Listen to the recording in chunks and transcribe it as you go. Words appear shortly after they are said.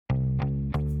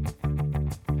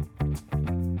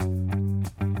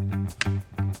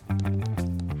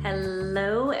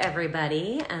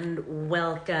everybody, and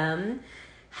welcome.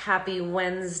 Happy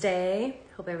Wednesday.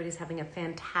 Hope everybody's having a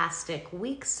fantastic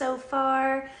week so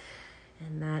far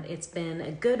and that it's been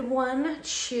a good one.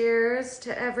 Cheers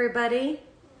to everybody.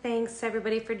 Thanks,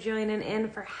 everybody, for joining in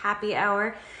for happy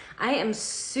hour. I am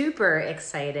super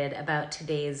excited about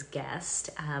today's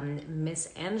guest,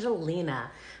 Miss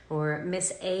Angelina, or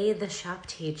Miss A, the shop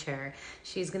teacher.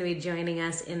 She's going to be joining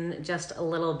us in just a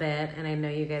little bit, and I know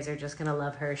you guys are just going to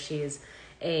love her. She's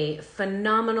a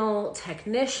phenomenal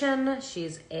technician.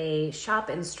 She's a shop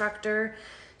instructor.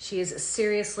 She's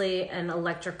seriously an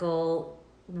electrical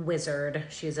wizard.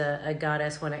 She's a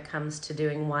goddess when it comes to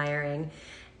doing wiring.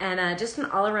 And just an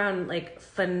all-around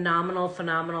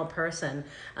phenomenal person.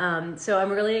 So I'm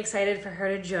really excited for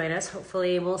her to join us.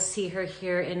 Hopefully we'll see her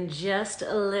here in just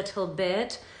a little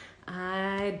bit.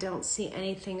 I don't see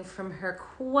anything from her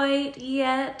quite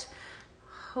yet.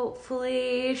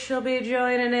 Hopefully she'll be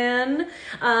joining in.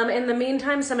 In the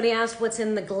meantime, somebody asked what's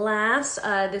in the glass.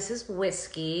 This is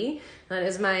whiskey. That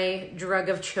is my drug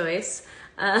of choice.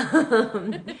 Hey!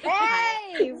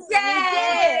 Yay!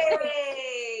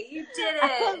 You did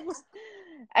it!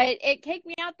 It kicked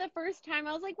me out the first time.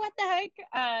 I was like, what the heck?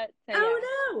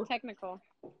 No. Technical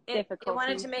It difficulty.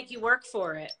 wanted to make you work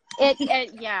for it.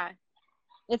 Yeah.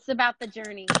 It's about the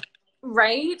journey.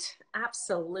 Right?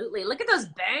 Absolutely. Look at those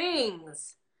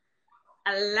bangs.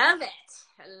 I love it.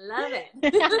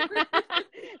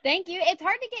 Thank you. It's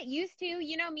hard to get used to.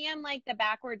 You know me, I'm like the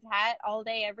backwards hat all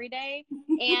day, every day,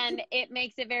 and it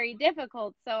makes it very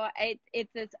difficult. So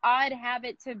it's this odd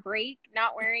habit to break,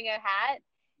 not wearing a hat,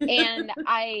 and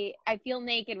I feel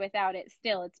naked without it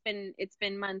still. It's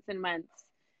been months and months.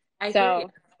 I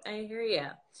hear you.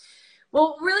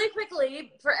 Well, really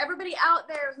quickly, for everybody out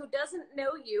there who doesn't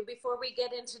know you, before we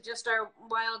get into just our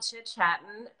wild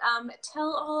chit-chatting,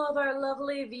 tell all of our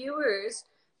lovely viewers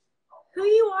who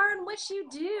you are and what you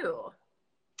do.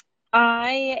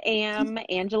 I am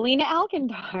Angelina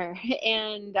Alcantar,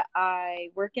 and I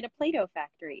work at a Play-Doh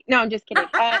factory. No, I'm just kidding.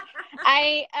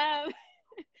 I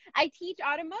teach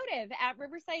automotive at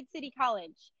Riverside City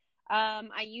College.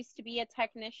 I used to be a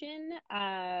technician.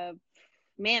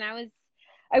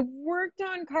 I worked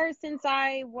on cars since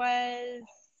I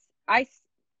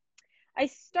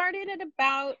started at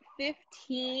about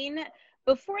 15.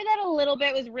 Before that, a little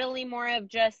bit was really more of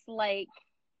just like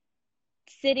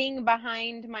sitting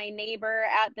behind my neighbor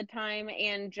at the time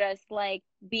and just like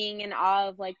being in awe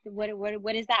of like, what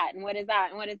is that? And what is that?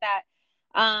 And what is that?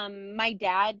 My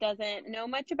dad doesn't know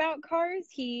much about cars.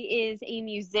 He is a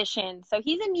musician. So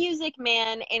he's a music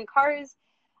man, and cars,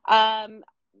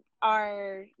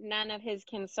 are none of his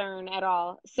concern at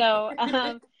all. So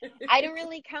I don't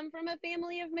really come from a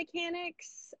family of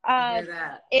mechanics.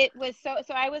 It was so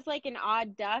I was like an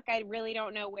odd duck. I really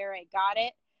don't know where I got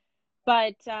it.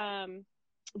 But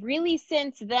really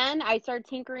since then I started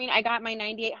tinkering. I got my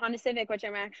 98 Honda Civic, which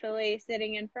I'm actually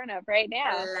sitting in front of right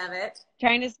now. I love it.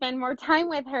 Trying to spend more time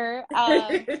with her.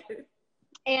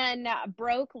 And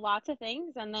broke lots of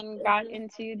things, and then got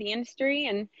into the industry.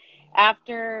 And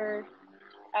after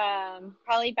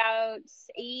probably about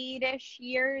 8-ish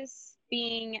years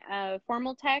being a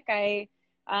formal tech, I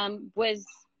was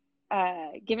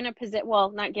given a position,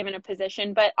 well, not given a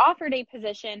position, but offered a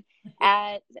position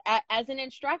as an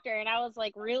instructor. And I was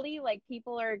like, really? Like,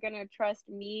 people are going to trust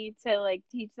me to like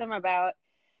teach them about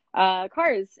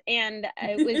cars? And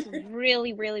it was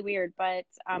really, really weird, but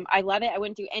I love it. I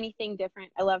wouldn't do anything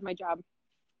different. I love my job.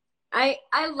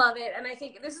 I love it, and I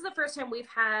think this is the first time we've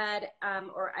had,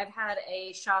 or I've had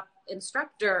a shop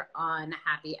instructor on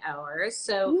Happy Hours.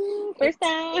 So first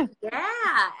time,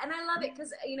 yeah, and I love it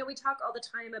because we talk all the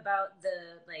time about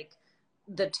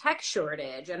the tech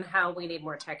shortage and how we need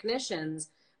more technicians,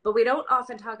 but we don't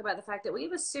often talk about the fact that we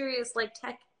have a serious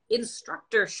tech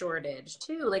instructor shortage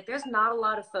too. Like, there's not a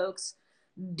lot of folks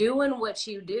doing what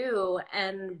you do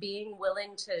and being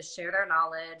willing to share their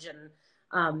knowledge and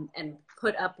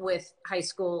put up with high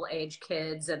school age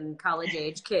kids and college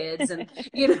age kids. And,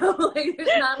 there's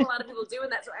not a lot of people doing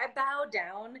that. So I bow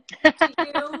down to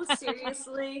you,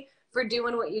 seriously, for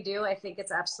doing what you do. I think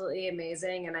it's absolutely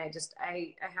amazing. And I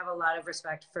have a lot of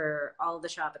respect for all of the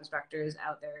shop instructors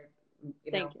out there,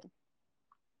 Thank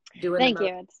you. Thank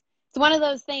you. It's one of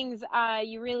those things,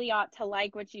 you really ought to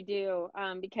like what you do,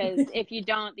 because if you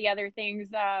don't, the other things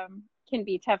can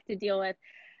be tough to deal with.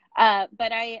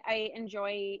 But I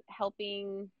enjoy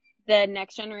helping the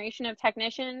next generation of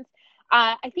technicians.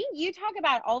 I think you talk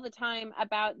about all the time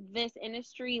about this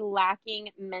industry lacking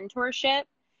mentorship,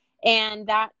 and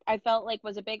that I felt like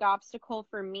was a big obstacle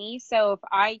for me. So if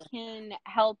I can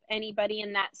help anybody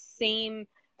in that same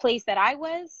place that I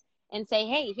was, and say,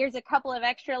 hey, here's a couple of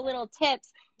extra little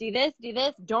tips. Do this,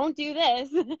 don't do this.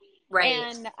 Right.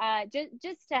 And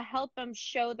just to help them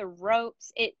show the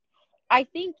ropes. I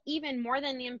think even more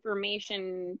than the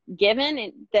information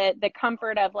given, the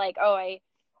comfort of like, oh,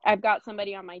 I've got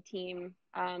somebody on my team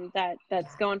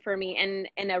that's going for me,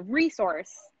 and a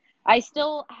resource. I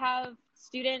still have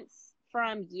students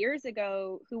from years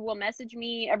ago who will message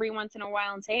me every once in a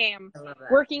while and say, hey, I'm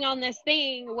working on this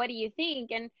thing. What do you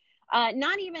think? And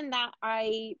not even that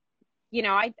I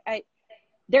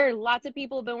there are lots of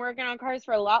people who've been working on cars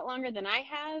for a lot longer than I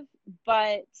have,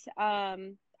 but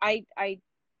I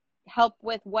help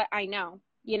with what I know.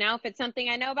 If it's something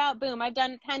I know about, boom, I've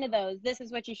done 10 of those. This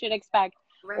is what you should expect.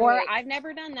 Right. Or I've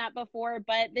never done that before,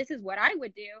 but this is what I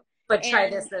would do. But try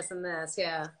this, and this.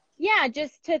 Yeah. Yeah.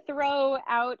 Just to throw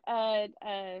out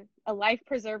a life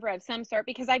preserver of some sort,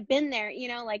 because I've been there,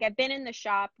 like I've been in the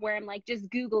shop where I'm like just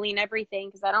Googling everything,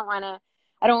 because I don't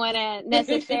want to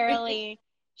necessarily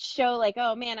show like,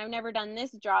 oh man, I've never done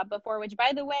this job before, which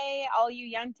by the way, all you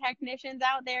young technicians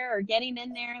out there are getting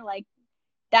in there, like,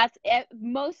 that's it.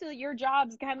 Most of your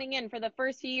jobs coming in for the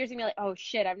first few years, and be like, oh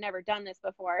shit, I've never done this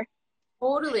before.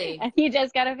 Totally. And you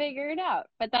just got to figure it out.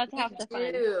 But that's half the fun.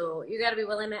 You got to be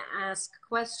willing to ask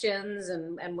questions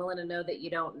and willing to know that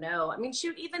you don't know. I mean,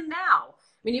 shoot, even now.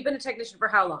 I mean, you've been a technician for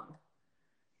how long?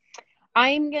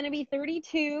 I'm going to be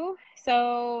 32.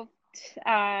 So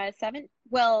I've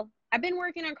been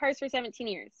working on cars for 17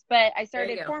 years, but I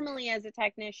started formally as a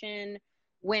technician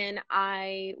when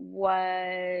my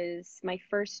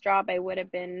first job, I would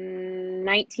have been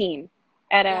 19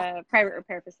 at a private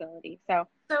repair facility. So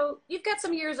you've got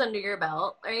some years under your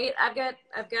belt, right? I've got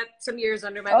some years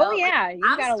under my belt. Oh yeah, like,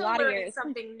 you've got a lot of years.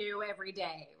 Something new every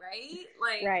day, right?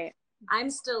 Like, right. I'm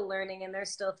still learning, and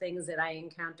there's still things that I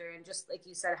encounter. And just like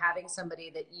you said, having somebody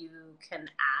that you can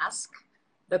ask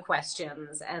the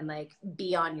questions and like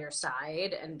be on your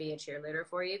side and be a cheerleader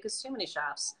for you, because too many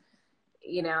shops,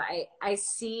 I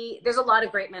see there's a lot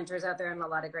of great mentors out there and a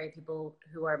lot of great people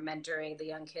who are mentoring the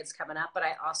young kids coming up, but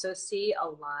I also see a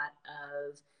lot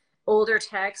of older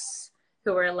techs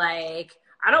who are like,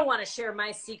 I don't want to share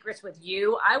my secrets with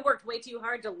you. I worked way too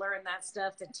hard to learn that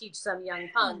stuff to teach some young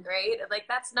punk, right? Like,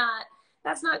 that's not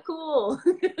cool.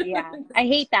 Yeah, I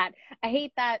hate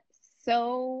that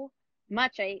so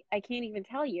much. I can't even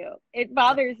tell you. It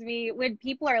bothers me when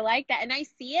people are like that, and I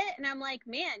see it and I'm like,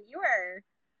 man, you are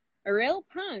a real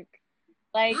punk.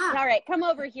 Like, all right, come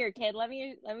over here, kid. Let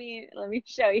me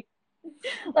show you.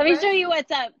 Let me show you what's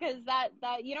up, because that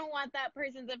you don't want that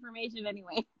person's information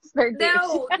anyway.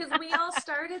 No, because we all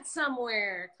started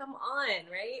somewhere. Come on,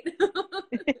 right?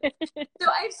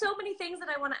 So I have so many things that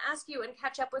I want to ask you and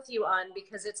catch up with you on,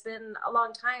 because it's been a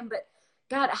long time. But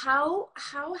God, how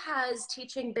has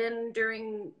teaching been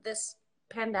during this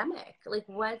pandemic? Like,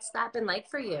 what's that been like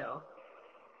for you?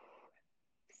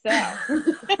 So,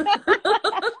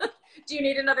 do you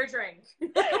need another drink?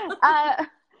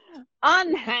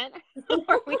 On that,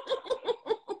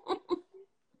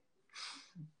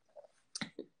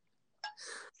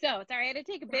 so sorry, I had to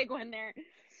take a big one there.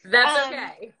 That's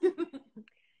okay.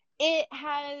 It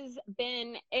has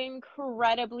been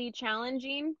incredibly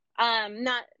challenging.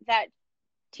 Not that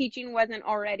teaching wasn't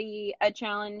already a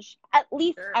challenge. At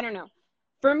least, sure. I don't know.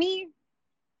 For me,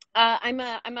 I'm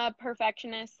a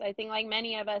perfectionist. I think like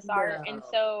many of us are. No. And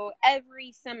so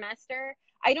every semester,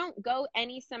 I don't go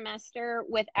any semester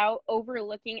without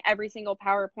overlooking every single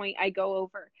PowerPoint I go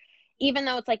over. Even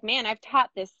though it's like, man, I've taught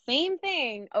this same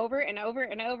thing over and over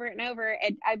and over and over.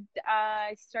 And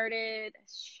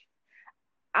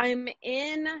I'm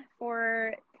in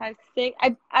for 5, 6.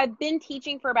 I've been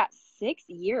teaching for about 6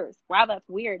 years. Wow, that's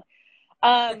weird.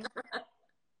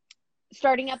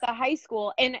 Starting at the high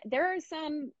school, and there are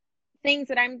some things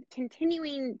that I'm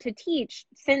continuing to teach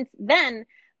since then,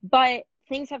 but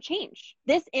things have changed.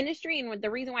 This industry, and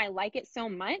the reason why I like it so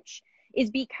much, is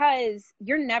because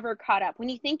you're never caught up. When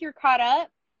you think you're caught up,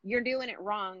 you're doing it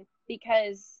wrong,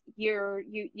 because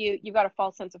you've got a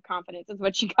false sense of confidence is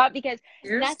what you got, because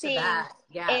Cheers nothing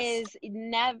is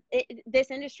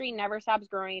this industry never stops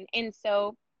growing. And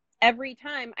so every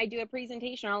time I do a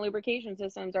presentation on lubrication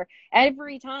systems, or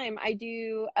every time I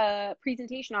do a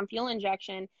presentation on fuel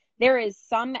injection, there is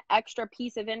some extra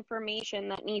piece of information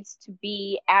that needs to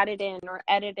be added in or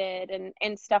edited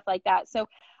and stuff like that. So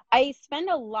I spend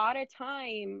a lot of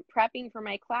time prepping for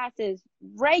my classes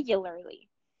regularly.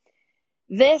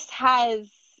 This has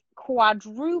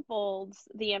quadrupled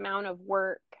the amount of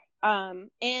work, and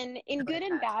in good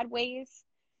and bad ways.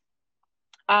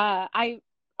 I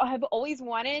have always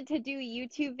wanted to do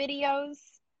YouTube videos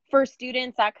for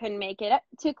students that couldn't make it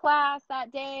to class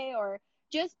that day, or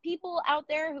just people out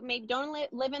there who maybe don't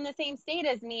live in the same state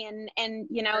as me and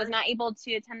you know, is not able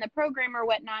to attend the program or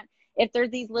whatnot. If there's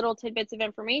these little tidbits of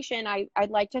information, I'd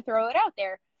like to throw it out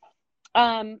there.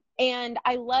 And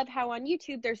I love how on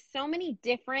YouTube, there's so many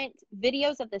different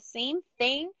videos of the same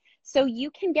thing. So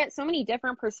you can get so many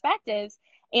different perspectives,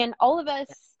 and all of us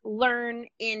learn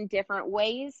in different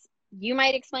ways. You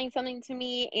might explain something to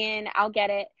me and I'll get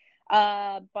it.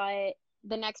 But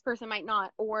the next person might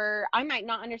not, or I might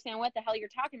not understand what the hell you're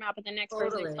talking about, but the next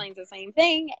person explains the same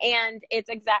thing, and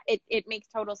it makes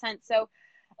total sense. So,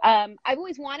 I've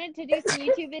always wanted to do some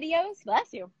YouTube videos.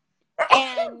 Bless you.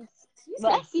 And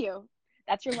bless you.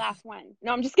 That's your last one.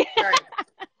 No, I'm just kidding.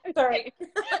 Sorry.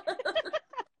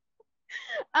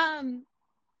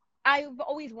 I've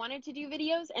always wanted to do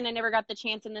videos, and I never got the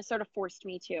chance, and this sort of forced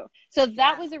me to. So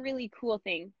that was a really cool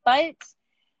thing. But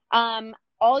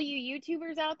all you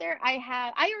YouTubers out there,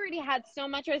 I already had so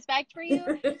much respect for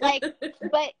you, like,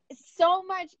 but so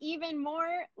much even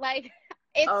more, like,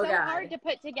 it's hard to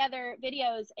put together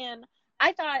videos. And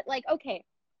I thought, like, okay,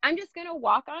 I'm just going to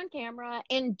walk on camera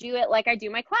and do it like I do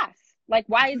my class. Like,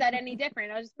 why is that any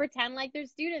different? I'll just pretend like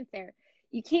there's students there.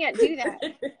 You can't do that.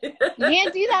 You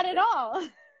can't do that at all.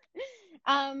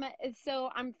 So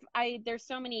there's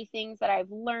so many things that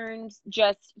I've learned,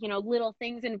 just, you know, little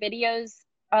things in videos,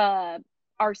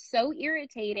 are so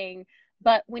irritating,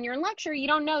 but when you're in lecture, you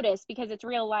don't notice because it's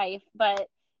real life. But,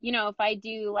 you know, if I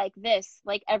do like this,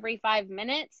 like every 5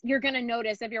 minutes, you're going to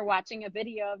notice if you're watching a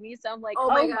video of me. So I'm like,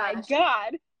 oh my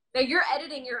God. Now you're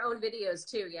editing your own videos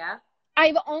too, yeah?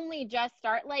 I've only just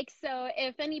started. Like, so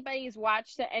if anybody's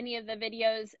watched any of the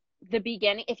videos, the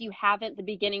beginning, if you haven't, the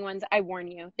beginning ones, I warn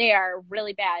you, they are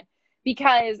really bad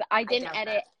because I didn't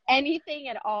edit anything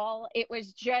at all. It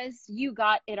was just, you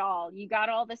got it all. You got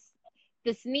all this.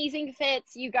 The sneezing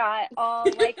fits, you got all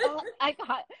like, oh, I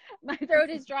got, my throat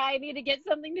is dry, I need to get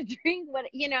something to drink, what,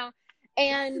 you know,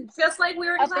 and just like we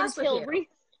were in class with you.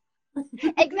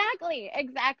 Exactly.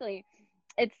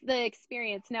 It's the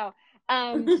experience. No.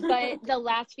 But the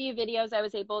last few videos I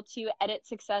was able to edit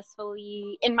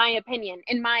successfully, in my opinion,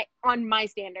 on my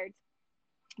standards.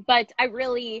 But I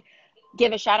really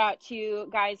give a shout out to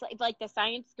guys like the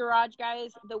Science Garage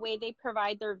guys, the way they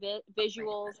provide their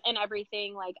visuals and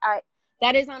everything. Like,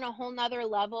 that is on a whole nother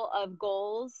level of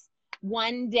goals.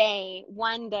 One day,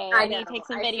 I need to take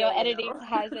some video editing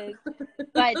classes.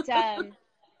 But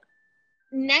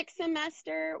next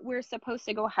semester, we're supposed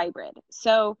to go hybrid.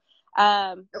 So,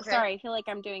 sorry, I feel like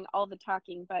I'm doing all the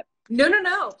talking, but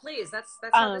no, please. That's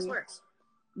how this works.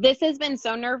 This has been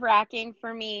so nerve-wracking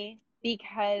for me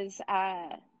because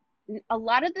a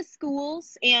lot of the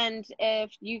schools, and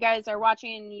if you guys are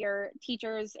watching, your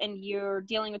teachers and you're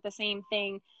dealing with the same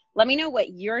thing, let me know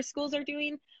what your schools are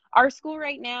doing. Our school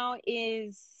right now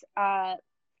is,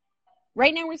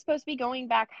 we're supposed to be going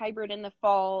back hybrid in the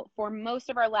fall for most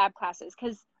of our lab classes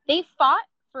because they fought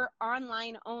for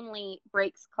online only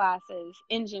brakes classes,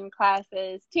 engine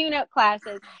classes, tune-up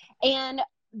classes, and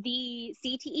the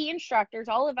CTE instructors,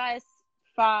 all of us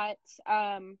fought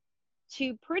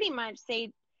to pretty much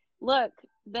say, look,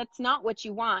 that's not what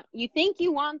you want. You think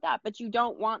you want that, but you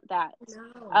don't want that.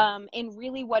 No. And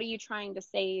really, what are you trying to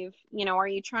save? You know, are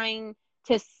you trying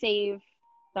to save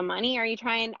the money? Are you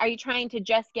trying to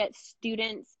just get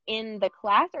students in the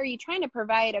class? Or are you trying to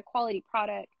provide a quality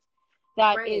product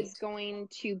that is going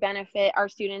to benefit our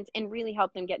students and really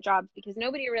help them get jobs? Because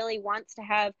nobody really wants to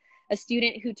have a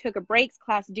student who took a brakes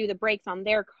class do the brakes on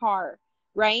their car,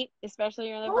 right? Especially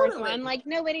you're the first one. Like,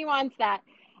 nobody wants that.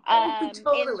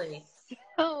 Totally.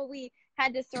 So we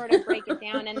had to sort of break it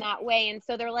down in that way. And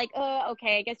so they're like, oh,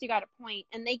 okay, I guess you got a point.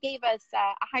 And they gave us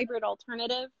a hybrid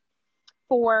alternative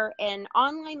for an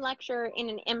online lecture in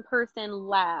an in-person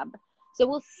lab. So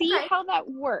we'll see how that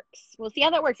works.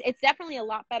 It's definitely a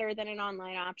lot better than an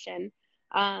online option.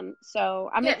 So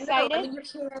I'm excited. No, I mean,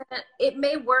 it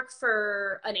may work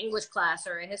for an English class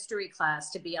or a history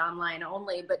class to be online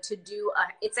only, but to do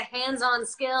it's a hands-on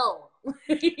skill.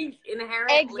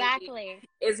 Inherently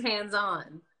is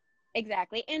hands-on.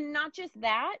 Exactly. And not just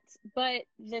that, but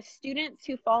the students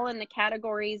who fall in the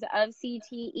categories of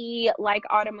CTE, like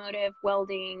automotive,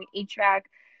 welding, HVAC,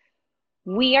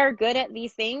 we are good at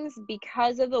these things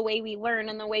because of the way we learn,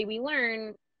 and the way we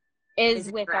learn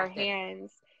is with our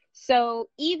hands. So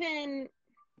even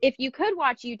if you could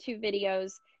watch YouTube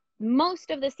videos,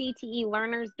 most of the CTE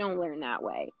learners don't learn that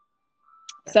way.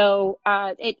 Yeah. So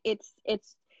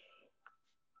it's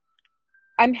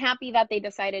I'm happy that they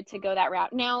decided to go that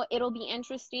route. Now, it'll be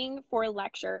interesting for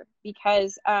lecture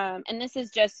because, and this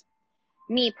is just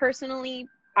me personally,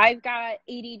 I've got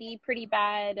ADD pretty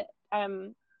bad.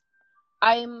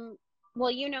 I'm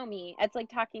well, you know me. It's like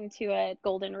talking to a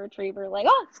golden retriever, like,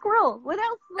 oh, squirrel. What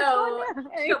else? What's Oh, going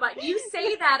on? come on. You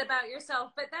say that about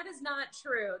yourself, but that is not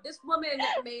true. This woman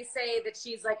may say that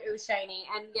she's like, ooh, shiny.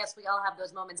 And yes, we all have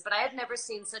those moments, but I have never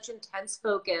seen such intense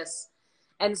focus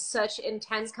and such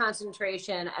intense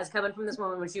concentration as coming from this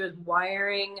woman when she was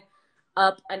wiring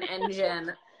up an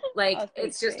engine. Like, Oh,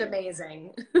 it's thanks, just babe.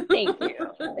 amazing. Thank you.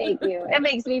 Thank you. It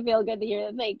makes me feel good to hear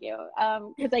that. Thank you.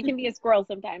 Because I can be a squirrel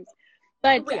sometimes.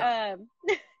 But We are.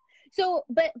 so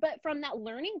but from that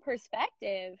learning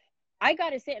perspective, I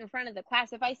got to sit in front of the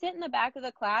class. If I sit in the back of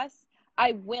the class,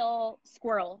 I will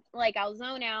squirrel. Like, I'll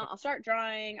zone out, I'll start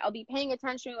drawing, I'll be paying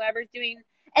attention to whoever's doing.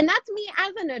 And that's me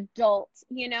as an adult,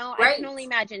 you know. I can Right. only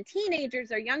imagine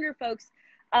teenagers or younger folks.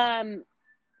 Um,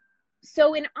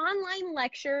 so an online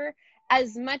lecture,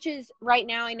 as much as right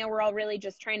now I know we're all really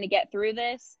just trying to get through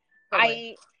this,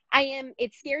 Totally. I am,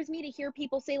 it scares me to hear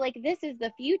people say, like, this is the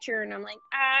future. And I'm like,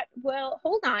 well,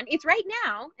 hold on. It's right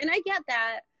now. And I get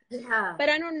that. Yeah. But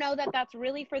I don't know that that's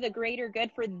really for the greater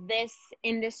good for this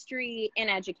industry in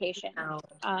education. No.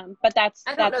 But I don't know that's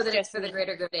that it's just for the me.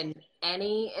 greater good in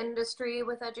any industry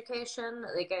with education.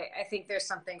 Like, I think there's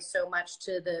something so much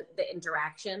to the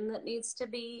interaction that needs to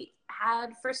be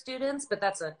had for students, but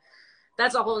that's a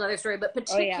whole other story. But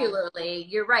Oh, yeah. particularly,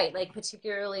 you're right, like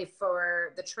particularly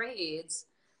for the trades,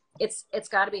 it's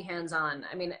got to be hands-on.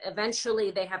 I mean, eventually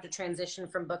they have to transition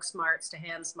from book smarts to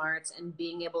hand smarts and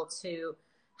being able to,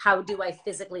 how do I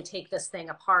physically take this thing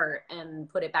apart and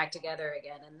put it back together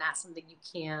again? And that's something you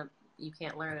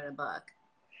can't learn in a book.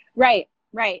 Right.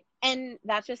 Right. And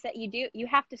that's just that you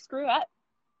have to screw up.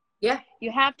 Yeah. You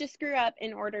have to screw up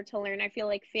in order to learn. I feel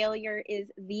like failure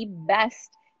is the best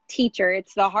teacher.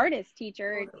 It's the hardest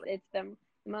teacher. Totally. It's the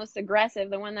most aggressive,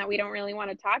 the one that we don't really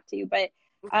want to talk to. But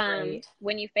Right.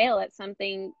 when you fail at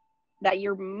something, that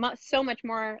you're so much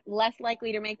more less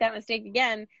likely to make that mistake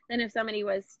again than if somebody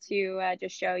was to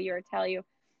just show you or tell you.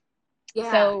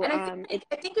 Yeah, So and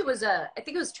I think it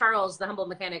was Charles, the humble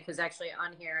mechanic, who's actually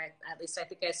on here. At least I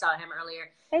think I saw him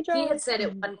earlier. hey, He had Charles. said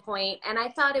at one point, and I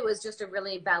thought it was just a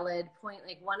really valid point.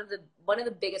 Like, one of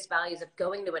the biggest values of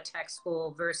going to a tech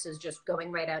school versus just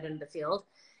going right out into the field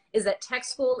is that tech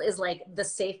school is like the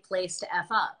safe place to f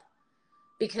up,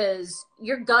 because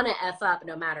you're gonna f up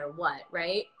no matter what,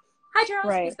 right? Hi,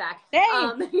 Charles. He's Right. back.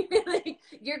 Hey. Like,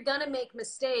 you're gonna make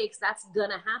mistakes. That's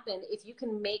gonna happen. If you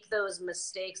can make those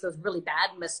mistakes, those really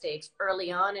bad mistakes,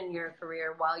 early on in your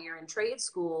career while you're in trade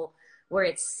school, where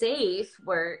it's safe,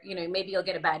 where maybe you'll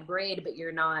get a bad grade, but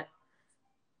you're not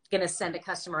gonna send a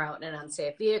customer out in an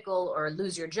unsafe vehicle or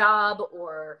lose your job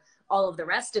or all of the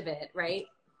rest of it, right?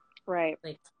 Right.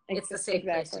 Like, it's the safe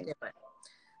place to Exactly. do it.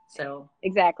 So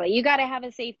Exactly. You got to have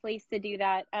a safe place to do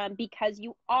that, because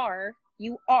you are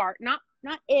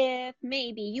not if,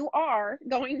 maybe you are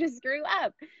going to screw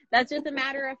up. That's just a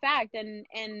matter of fact. And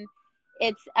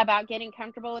it's about getting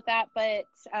comfortable with that. But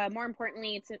more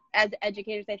importantly, it's, as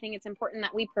educators, I think it's important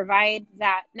that we provide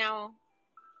that. Now,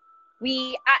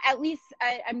 at least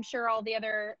I'm sure all the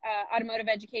other automotive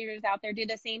educators out there do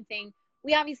the same thing.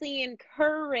 We obviously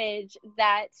encourage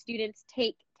that students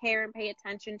take care and pay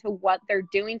attention to what they're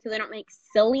doing so they don't make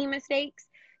silly mistakes,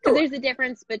 because sure. there's a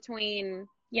difference between,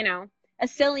 a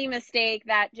silly mistake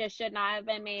that just should not have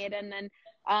been made, and then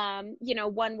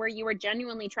one where you were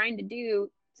genuinely trying to do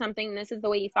something, this is the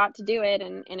way you thought to do it,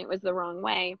 and it was the wrong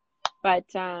way. But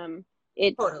Totally.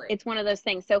 it's one of those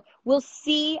things. So we'll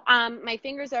see. My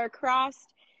fingers are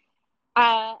crossed.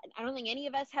 I don't think any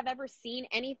of us have ever seen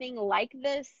anything like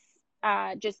this.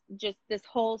 Just this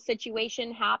whole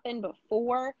situation happen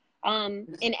before,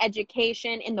 in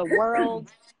education, in the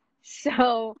world.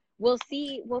 So we'll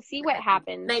see what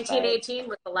happens. But 1918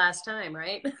 was the last time,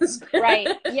 right? right,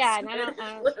 yeah, and I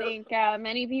don't think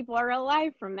many people are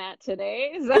alive from that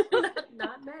today. So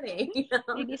not many.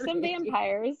 maybe some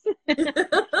vampires.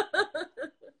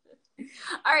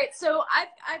 All right, so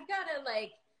I've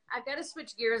got to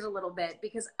switch gears a little bit,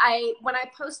 because when I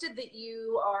posted that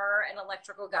you are an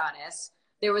electrical goddess,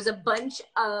 there was a bunch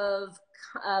of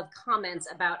comments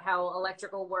about how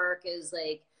electrical work is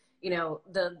like,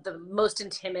 the most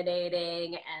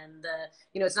intimidating, and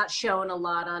it's not shown a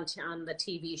lot on the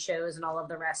TV shows and all of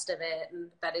the rest of it, and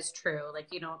that is true. Like,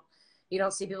 you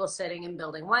don't see people sitting and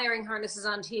building wiring harnesses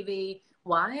on TV.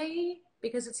 Why?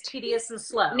 Because it's tedious and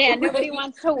slow. Yeah, nobody Right?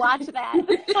 wants to watch that.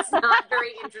 It's not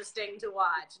very interesting to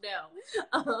watch.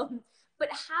 No. But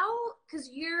because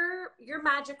you're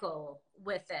magical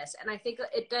with this, and I think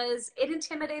it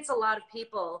intimidates a lot of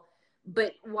people.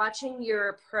 But watching your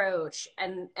approach,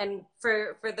 and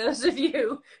for those of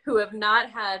you who have not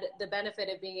had the benefit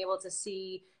of being able to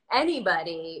see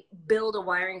anybody build a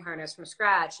wiring harness from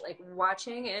scratch, like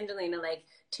watching Angelina like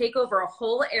take over a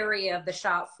whole area of the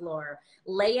shop floor,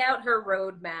 lay out her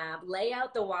roadmap, lay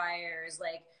out the wires,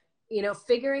 like, you know,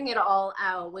 figuring it all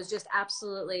out was just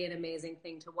absolutely an amazing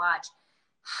thing to watch.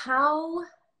 How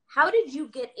did you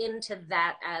get into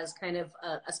that as kind of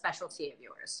a specialty of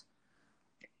yours?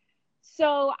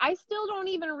 So I still don't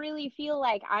even really feel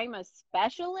like I'm a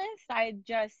specialist. I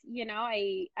just,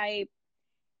 I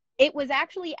it was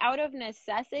actually out of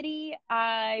necessity.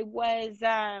 I was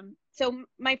so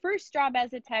my first job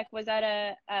as a tech was at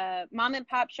a mom and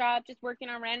pop shop, just working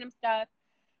on random stuff.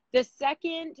 The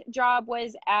second job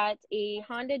was at a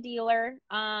Honda dealer.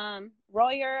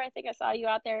 Royer, I think I saw you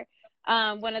out there.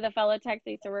 One of the fellow techs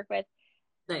I used to work with.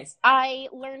 Nice. I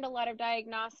learned a lot of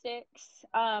diagnostics,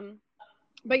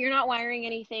 but you're not wiring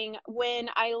anything. When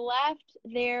I left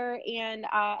there and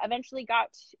eventually got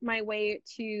my way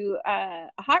to a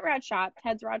hot rod shop,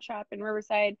 Ted's Rod Shop in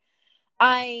Riverside,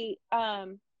 I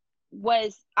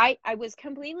was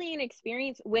completely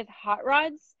inexperienced with hot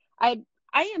rods. I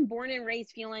am born and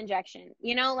raised fuel injection.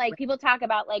 Like people talk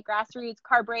about like grassroots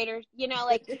carburetors,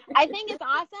 like I think it's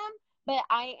awesome, but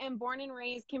I am born and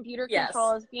raised computer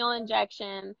controls, fuel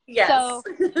injection. Yes. So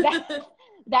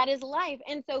that is life.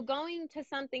 And so going to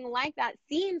something like that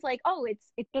seems like, oh, it's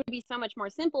going to be so much more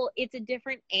simple. It's a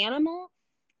different animal.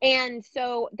 And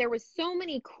so there was so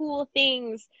many cool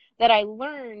things that I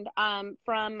learned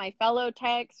from my fellow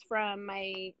techs, from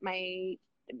my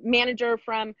manager,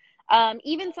 from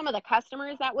even some of the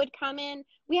customers that would come in.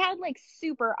 We had like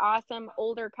super awesome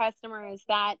older customers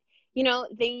that,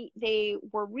 they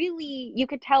were really, you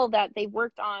could tell that they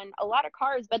worked on a lot of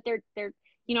cars, but they're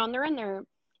and they're in their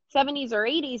 70s or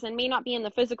 80s and may not be in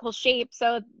the physical shape.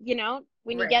 So,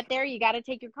 when you get there, you got to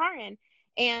take your car in.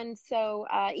 And so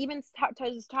even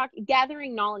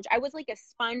gathering knowledge, I was like a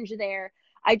sponge there.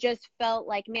 I just felt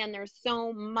like, man, there's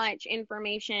so much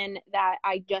information that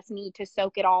I just need to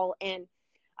soak it all in.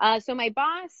 So my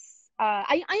boss,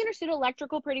 I understood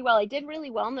electrical pretty well. I did really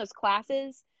well in those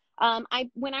classes.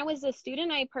 When I was a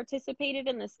student, I participated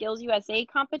in the Skills USA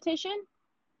competition.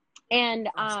 And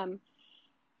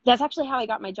that's actually how I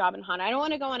got my job in Honda. I don't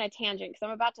want to go on a tangent because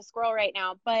I'm about to scroll right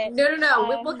now. But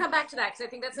No. We'll come back to that because I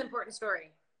think that's an important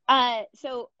story.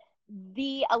 So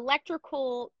the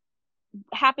electrical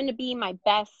happened to be my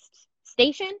best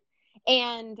station.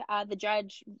 And the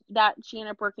judge that she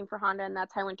ended up working for Honda, and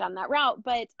that's how I went down that route.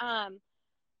 But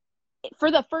for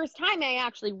the first time, I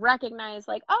actually recognized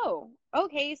like, oh,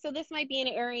 okay, so this might be an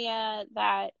area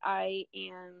that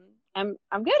I'm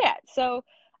good at. So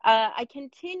I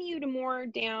continued more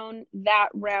down that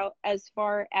route as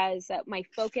far as my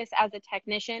focus as a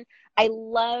technician. I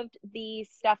loved the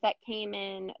stuff that came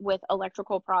in with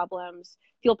electrical problems,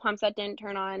 fuel pumps that didn't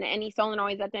turn on, any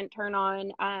solenoids that didn't turn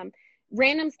on,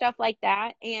 random stuff like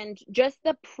that. And just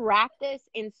the practice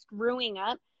in screwing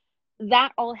up,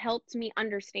 that all helped me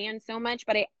understand so much.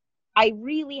 But I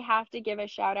really have to give a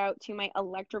shout out to my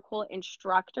electrical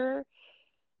instructor.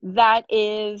 That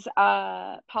is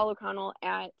Paul O'Connell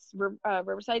at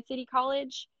Riverside City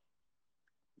College.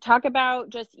 Talk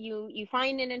about just you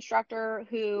find an instructor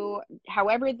who,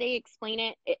 however they explain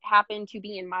it, it happened to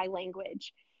be in my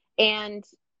language. And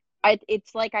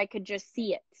it's like I could just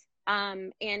see it.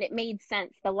 And it made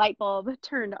sense. The light bulb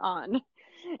turned on.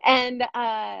 And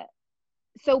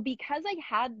so because I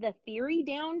had the theory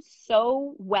down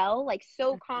so well, like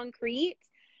so concrete,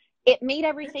 it made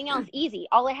everything else easy.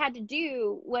 All I had to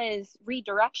do was read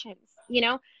directions,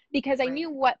 because I knew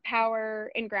what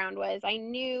power and ground was. I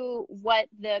knew what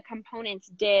the components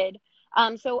did.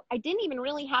 So I didn't even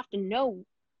really have to know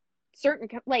certain,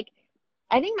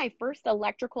 I think my first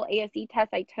electrical ASE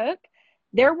test I took,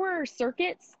 there were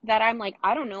circuits that I'm like,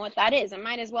 I don't know what that is. It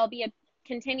might as well be a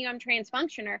continuum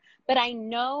transfunctioner, but I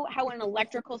know how an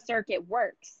electrical circuit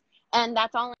works. And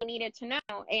that's all I needed to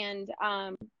know. And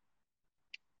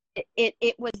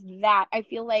it was that. I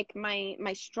feel like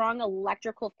my strong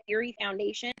electrical theory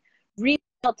foundation really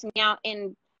helped me out.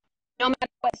 And no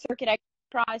matter what circuit I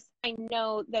cross, I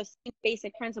know those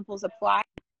basic principles apply.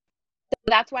 So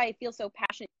that's why I feel so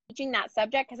passionate teaching that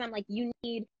subject, because I'm like, you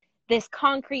need this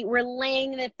concrete, we're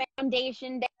laying the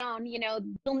foundation down,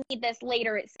 you'll need this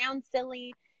later. It sounds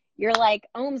silly. You're like,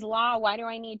 Ohm's law, why do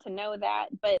I need to know that?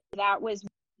 But that was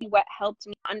really what helped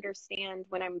me understand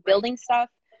when I'm building stuff.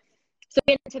 So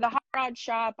into the hot rod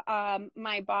shop,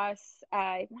 my boss,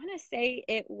 I want to say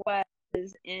it was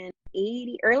in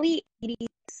early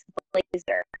 80s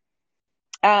Blazer,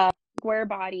 square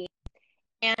body.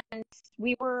 And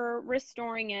we were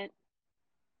restoring it.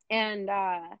 And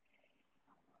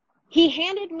he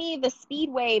handed me the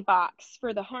Speedway box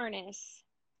for the harness.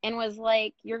 and was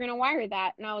like, you're going to wire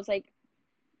that. And I was like,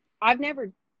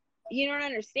 you don't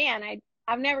understand.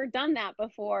 I've never done that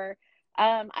before.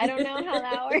 I don't know how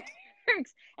that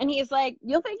works. And he's like,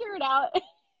 you'll figure it out.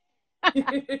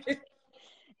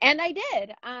 And I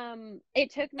did.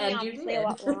 It took me And you obviously a did.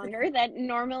 lot longer than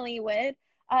normally would.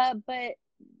 But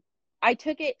I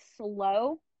took it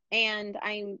slow, and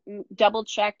I double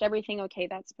checked everything. Okay,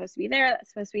 that's supposed to be there. That's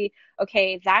supposed to be,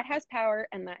 okay, that has power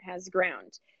and that has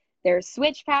ground. There's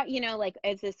switch power, like,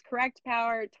 is this correct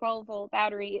power, 12-volt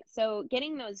battery? So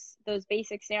getting those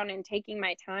basics down and taking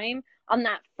my time on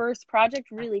that first project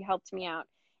really helped me out.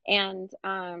 And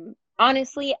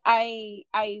honestly, I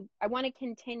want to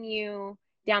continue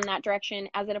down that direction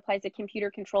as it applies to computer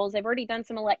controls. I've already done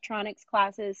some electronics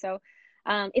classes, so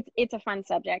it's a fun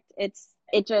subject. It's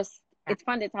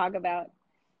fun to talk about.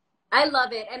 I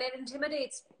love it, and it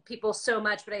intimidates people so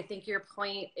much, but I think your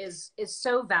point is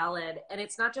so valid, and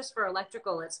it's not just for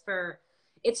electrical, it's for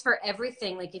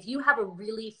everything. Like, if you have a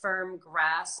really firm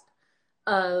grasp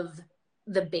of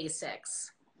the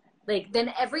basics, like,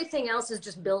 then everything else is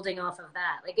just building off of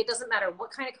that. Like, it doesn't matter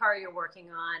what kind of car you're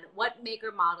working on, what make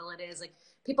or model it is. Like,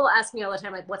 people ask me all the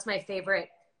time, like, what's my favorite,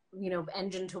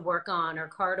 engine to work on or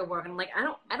car to work on? I'm like,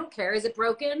 I don't care. Is it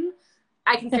broken?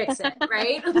 I can fix it,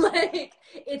 right? Like,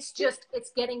 it's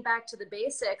getting back to the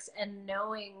basics and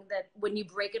knowing that when you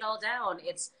break it all down,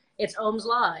 it's Ohm's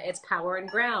law, it's power and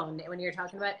ground. And when you're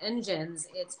talking about engines,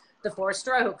 it's the 4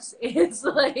 strokes. It's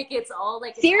like, it's all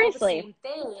like, it's Seriously. all the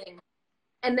same thing.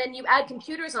 And then you add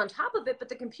computers on top of it, but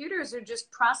the computers are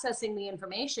just processing the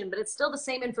information, but it's still the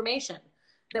same information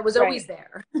that was always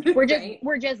there.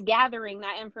 We're just gathering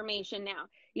that information now.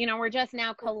 We're just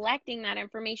now collecting that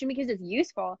information because it's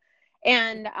useful.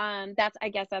 And I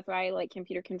guess that's why I like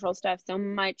computer control stuff so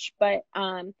much. But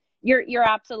you're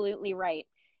absolutely right.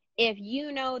 If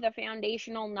you know the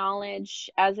foundational knowledge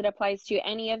as it applies to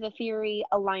any of the theory,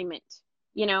 alignment,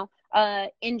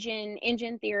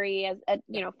 engine theory, as a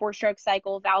 4-stroke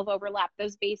cycle, valve overlap,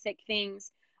 those basic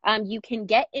things, you can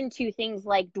get into things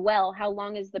like dwell. How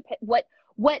long is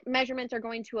what measurements are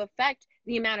going to affect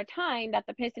the amount of time that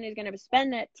the piston is going to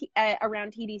spend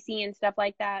around TDC and stuff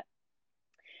like that.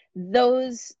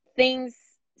 Those things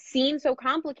seem so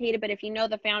complicated, but if you know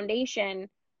the foundation,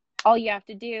 all you have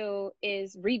to do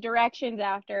is read directions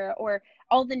after, or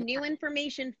all the new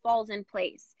information falls in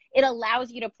place. It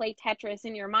allows you to play Tetris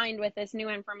in your mind with this new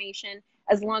information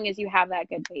as long as you have that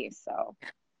good base. So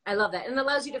I love that. And it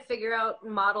allows you to figure out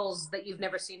models that you've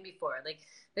never seen before. Like,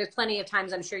 there's plenty of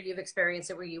times, I'm sure you've experienced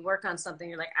it, where you work on something,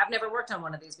 you're like, I've never worked on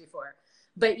one of these before.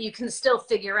 But you can still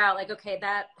figure out, like, okay,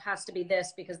 that has to be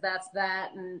this because that's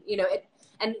that. And,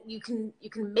 and you can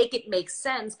make it make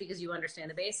sense because you understand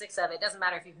the basics of it. It doesn't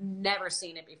matter if you've never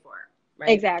seen it before, right?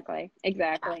 Exactly.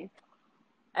 Yeah.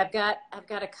 I've got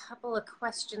a couple of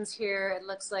questions here. It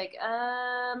looks like,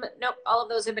 nope, all of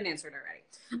those have been answered already.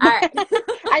 All right.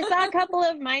 I saw a couple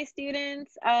of my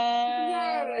students.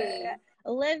 Yay.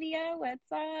 Olivia, what's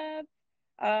up?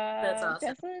 That's awesome.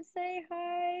 Just want to say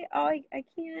hi. Oh, I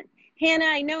can't. Hannah,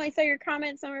 I know I saw your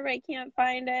comment somewhere, but I can't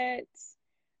find it.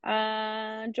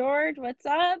 George, what's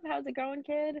up? How's it going,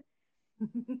 kid?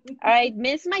 I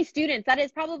miss my students. That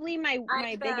is probably my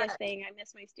biggest thing. I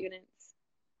miss my students.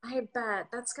 I bet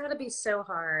that's got to be so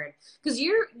hard because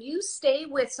you stay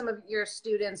with some of your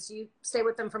students. You stay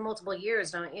with them for multiple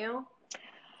years, don't you?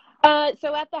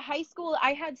 So at the high school,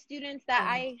 I had students that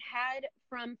I had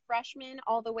from freshman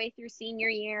all the way through senior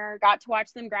year. Got to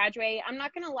watch them graduate. I'm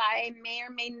not gonna lie, may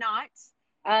or may not.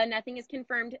 Nothing is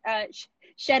confirmed.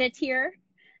 Shed a tear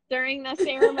during the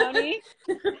ceremony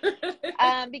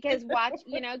because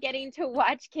getting to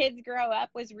watch kids grow up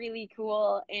was really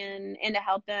cool, and to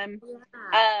help them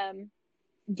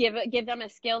give them a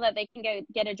skill that they can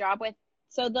get a job with,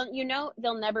 so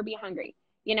they'll never be hungry.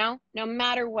 No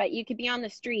matter what, you could be on the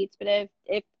streets, but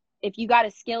if you got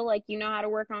a skill, like how to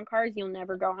work on cars, you'll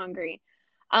never go hungry.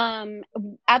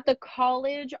 At the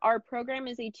college, our program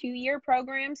is a 2-year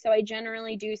program, so I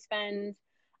generally do spend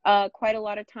quite a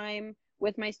lot of time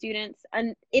with my students,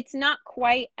 and it's not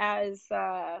quite as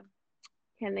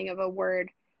can't think of a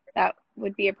word that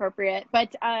would be appropriate,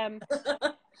 but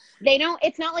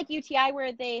it's not like UTI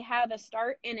where they have a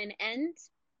start and an end.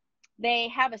 They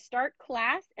have a start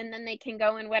class, and then they can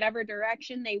go in whatever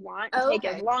direction they want and take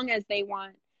as long as they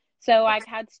want. So I've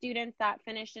had students that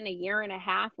finished in a year and a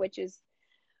half, which is,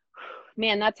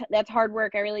 man, that's hard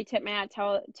work. I really tip my hat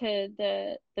to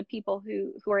the people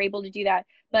who are able to do that.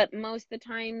 But most of the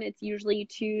time, it's usually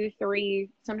 2, 3,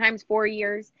 sometimes 4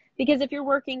 years. Because if you're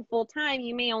working full time,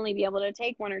 you may only be able to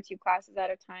take 1 or 2 classes at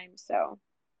a time. So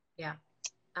yeah,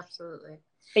 absolutely.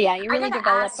 But yeah, you I really gotta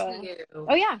develop ask a, you,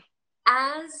 oh yeah.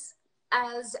 as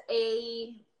as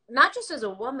a not just as a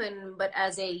woman, but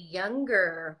as a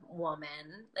younger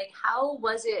woman, like how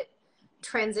was it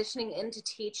transitioning into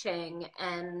teaching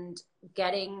and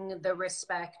getting the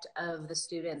respect of the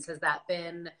students? Has that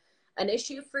been an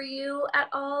issue for you at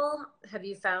all? Have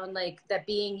you found like that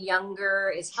being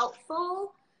younger is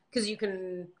helpful because you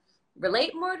can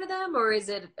relate more to them, or is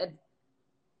it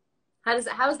how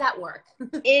does that work?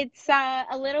 It's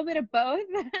a little bit of both.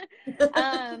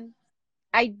 um,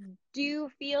 I do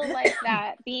feel like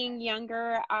that being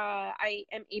younger, I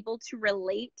am able to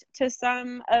relate to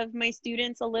some of my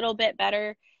students a little bit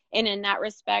better. And in that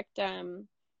respect,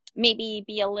 maybe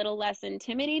be a little less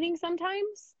intimidating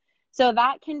sometimes. So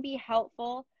that can be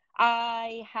helpful.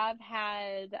 I have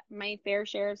had my fair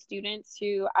share of students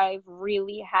who I've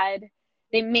really had,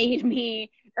 they made me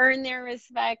earn their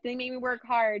respect. They made me work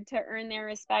hard to earn their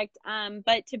respect.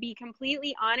 But to be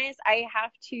completely honest, I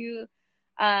have to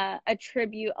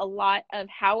attribute a lot of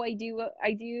how I do what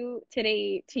I do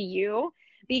today to you,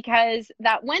 because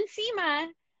that one SEMA,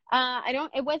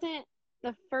 it wasn't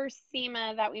the first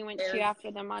SEMA that we went to There's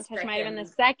after the montage, might have been the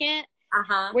second. second,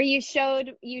 Uh-huh. where you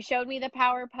showed me the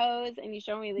power pose and you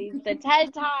showed me the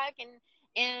TED talk,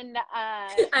 and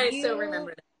I so you,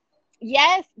 remember that.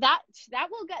 yes, that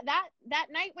will go, that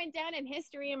night went down in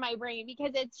history in my brain,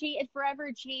 because it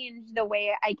forever changed the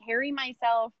way I carry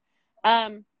myself.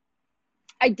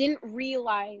 I didn't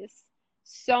realize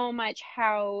so much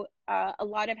how a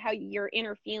lot of how your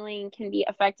inner feeling can be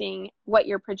affecting what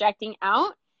you're projecting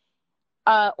out.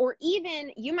 Or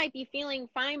even you might be feeling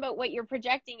fine, but what you're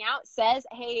projecting out says,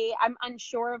 hey, I'm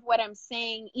unsure of what I'm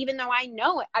saying, even though I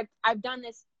know it. I've done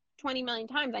this 20 million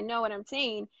times. I know what I'm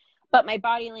saying, but my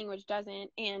body language doesn't.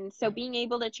 And so being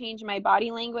able to change my body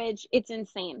language, it's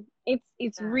insane.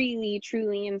 It's Yeah. really,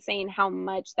 truly insane how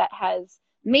much that has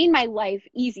made my life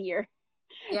easier,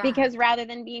 Yeah. because rather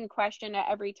than being questioned at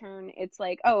every turn, it's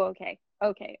like, oh, okay,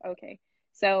 okay, okay.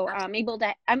 So I'm able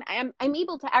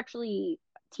to actually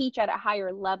teach at a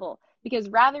higher level, because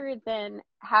rather than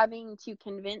having to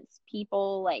convince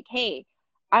people like, hey,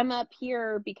 I'm up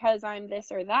here because I'm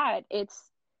this or that,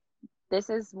 it's, this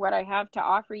is what I have to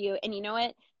offer you. And you know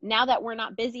what? Now that we're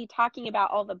not busy talking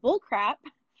about all the bull crap,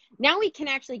 now we can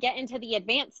actually get into the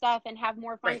advanced stuff and have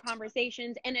more fun Right.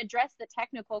 conversations and address the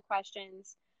technical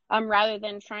questions, rather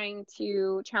than trying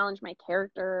to challenge my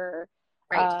character,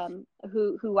 Right.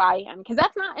 who I am, because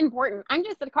that's not important. I'm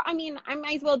just I mean, I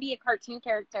might as well be a cartoon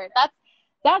character.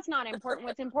 That's not important.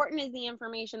 What's important is the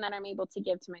information that I'm able to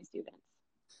give to my students.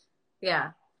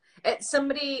 Yeah.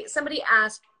 Somebody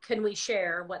asked, can we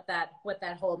share what that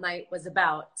whole night was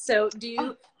about? So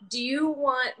Oh, do you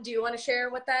want to share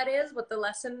what that is? What the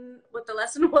lesson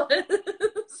was?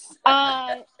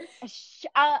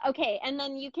 uh, okay, and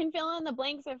then you can fill in the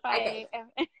blanks if Okay.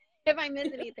 if I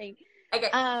miss anything. Okay.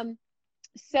 Um,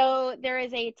 so there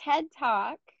is a TED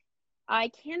Talk. I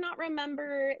cannot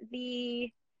remember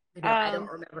the I don't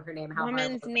remember her name. How horrible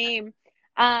woman's is that? name.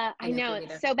 I I know know me it's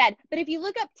neither. so bad. But if you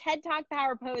look up TED Talk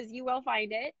Power Pose, you will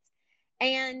find it.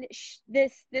 And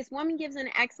this woman gives an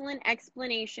excellent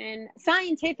explanation,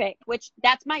 scientific, which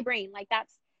that's my brain. Like,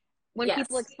 that's when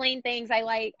people Yes. explain things. I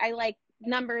like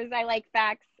numbers. I like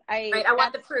facts. Right. I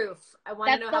want the proof. I want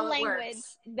to That's know the how it language.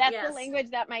 works. That's the Yes. language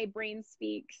that my brain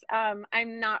speaks. I'm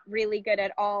not really good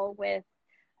at all with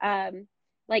um,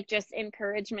 like just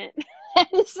encouragement.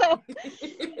 So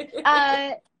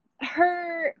uh,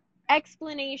 her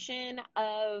explanation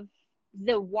of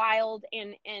the wild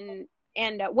and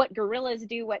what gorillas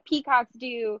do, what peacocks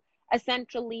do,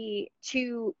 essentially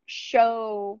to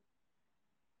show,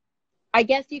 I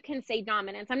guess you can say,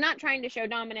 dominance. I'm not trying to show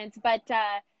dominance, but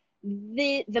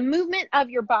the movement of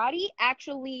your body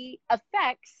actually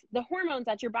affects the hormones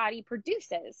that your body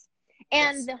produces,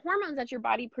 and Yes. the hormones that your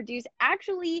body produce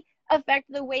actually affect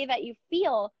the way that you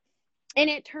feel. And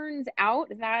it turns out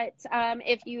that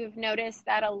if you've noticed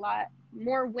that a lot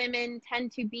more women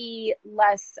tend to be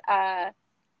less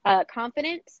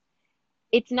confident,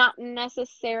 it's not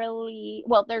necessarily,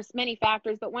 well, there's many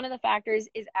factors, but one of the factors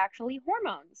is actually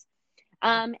hormones.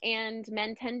 And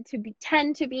men tend to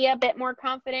be a bit more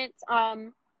confident,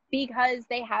 because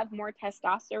they have more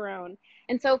testosterone.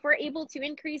 And so if we're able to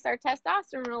increase our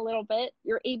testosterone a little bit,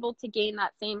 you're able to gain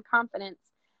that same confidence.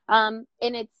 And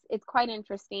it's quite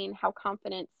interesting how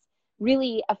confidence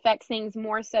really affects things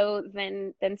more so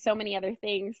than so many other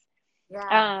things.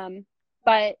 Yeah.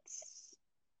 But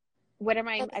what am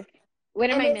I And, what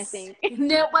am and I it's missing?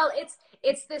 no, well,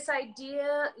 it's this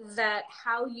idea that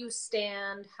how you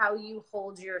stand, how you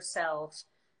hold yourself,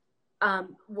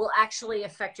 will actually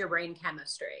affect your brain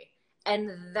chemistry.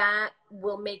 And that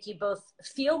will make you both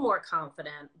feel more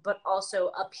confident, but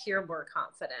also appear more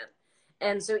confident.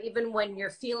 And so even when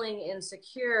you're feeling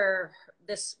insecure,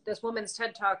 this woman's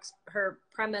TED Talks, her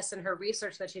premise and her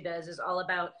research that she does is all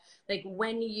about like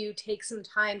when you take some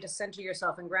time to center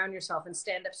yourself and ground yourself and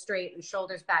stand up straight and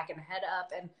shoulders back and head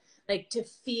up and like to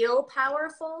feel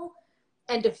powerful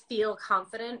and to feel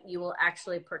confident, you will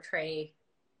actually portray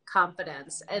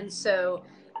confidence. And so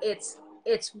it's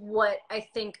what I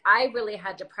think I really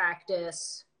had to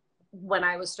practice when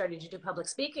I was starting to do public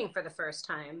speaking for the first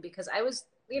time, because I was,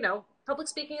 public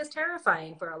speaking is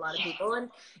terrifying for a lot of people. And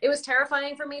it was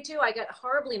terrifying for me too. I got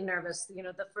horribly nervous,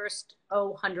 the first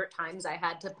 100 times I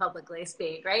had to publicly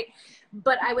speak, right?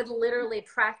 But I would literally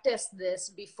practice this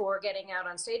before getting out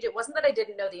on stage. It wasn't that I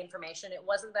didn't know the information. It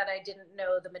wasn't that I didn't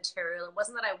know the material. It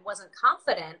wasn't that I wasn't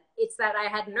confident. It's that I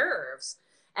had nerves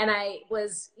and I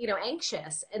was,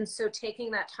 anxious. And so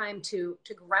taking that time to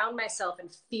ground myself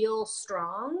and feel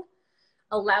strong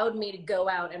allowed me to go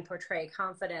out and portray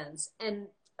confidence. And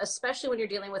especially when you're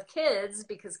dealing with kids,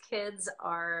 because kids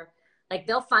are like,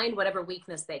 they'll find whatever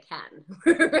weakness they can,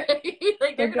 right?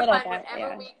 Like they're going to find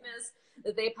whatever weakness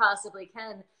that they possibly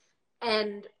can.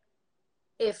 And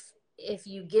if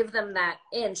you give them that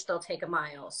inch, they'll take a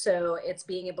mile. So it's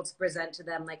being able to present to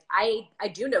them like, I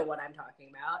do know what I'm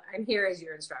talking about. I'm here as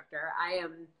your instructor. I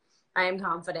am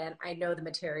confident. I know the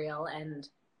material, and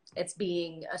it's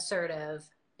being assertive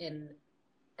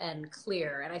and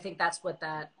clear. And I think that's what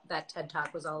that TED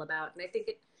Talk was all about. And I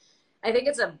think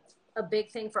it's a big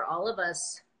thing for all of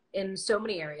us in so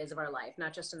many areas of our life,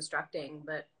 not just instructing,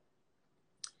 but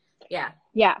yeah.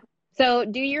 Yeah. So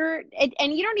and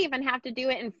you don't even have to do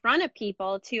it in front of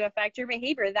people to affect your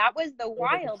behavior. That was the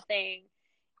wild thing.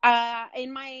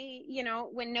 In my,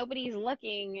 when nobody's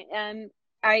looking,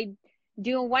 I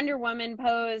do a Wonder Woman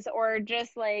pose, or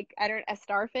just like, a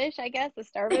starfish, I guess, a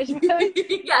starfish pose.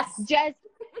 Yes. Just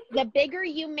the bigger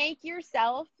you make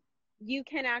yourself, you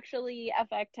can actually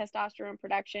affect testosterone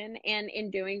production. And in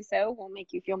doing so will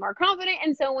make you feel more confident.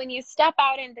 And so when you step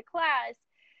out into class,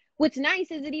 what's nice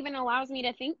is it even allows me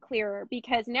to think clearer,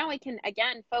 because now I can,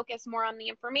 again, focus more on the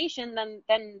information than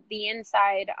the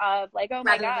inside of like, oh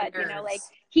my God, like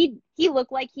he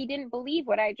looked like he didn't believe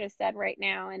what I just said right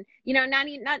now. And,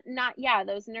 not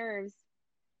those nerves.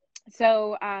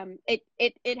 So,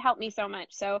 it helped me so much.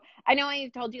 So I know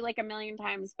I've told you like a million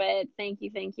times, but thank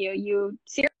you. You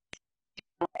seriously.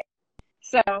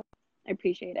 So I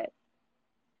appreciate it.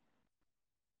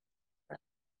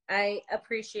 I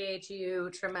appreciate you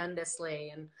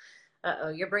tremendously.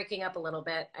 And you're breaking up a little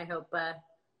bit. I hope, are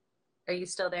you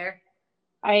still there?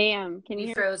 I am. Can you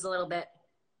hear? Froze a little bit.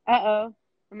 Am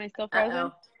I still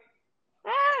frozen?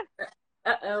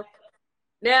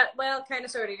 Yeah, well, kind of,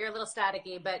 sort of. You're a little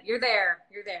staticky, but you're there.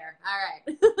 All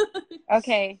right.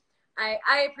 Okay.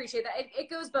 I appreciate that. It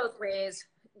goes both ways,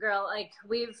 girl. Like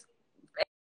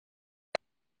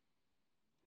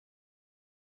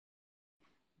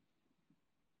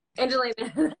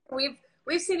Angelina,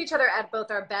 we've seen each other at both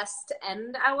our best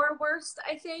and our worst,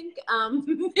 I think.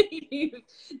 You've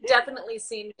definitely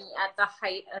seen me at the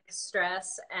height of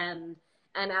stress and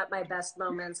at my best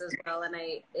moments as well. And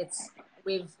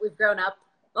we've grown up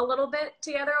a little bit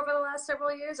together over the last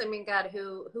several years. I mean, God,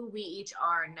 who we each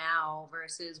are now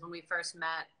versus when we first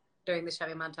met during the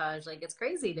Chevy montage, like it's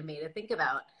crazy to me to think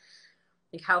about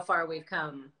like how far we've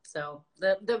come. So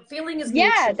the feeling is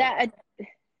mutual.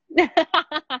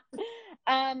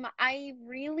 I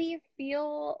really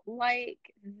feel like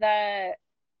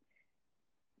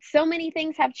so many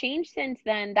things have changed since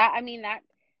then.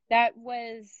 That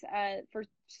was for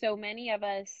so many of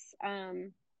us,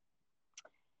 and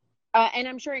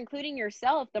I'm sure including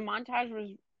yourself, the montage was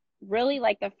really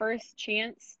like the first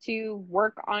chance to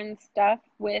work on stuff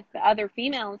with other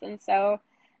females. And so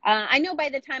I know by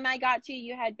the time I got to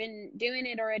you, had been doing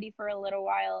it already for a little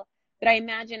while. But I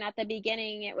imagine at the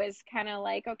beginning, it was kind of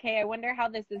like, okay, I wonder how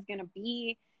this is going to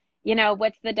be.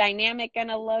 What's the dynamic going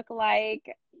to look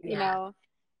like?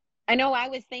 I know I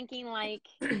was thinking like,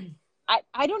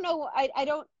 I don't know. I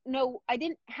don't know. I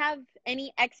didn't have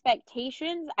any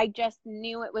expectations. I just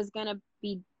knew it was going to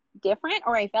be different,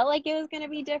 or I felt like it was going to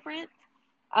be different.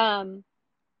 And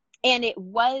it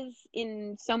was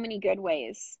in so many good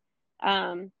ways.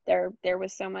 There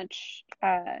was so much,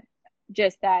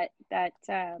 just that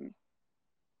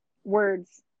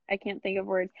words. I can't think of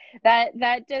words.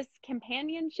 That just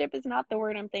companionship is not the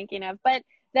word I'm thinking of, but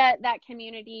that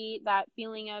community, that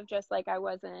feeling of just like I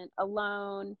wasn't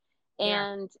alone.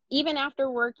 And even after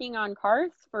working on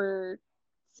cars for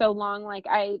so long, like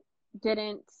I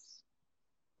didn't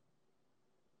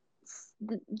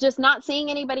just not seeing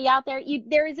anybody out there.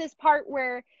 There is this part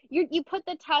where you put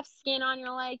the tough skin on.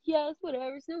 You're like, yes,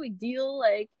 whatever, it's no big deal.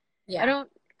 Like, I Yeah.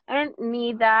 don't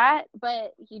need that,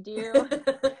 but you do.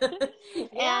 And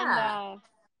Yeah.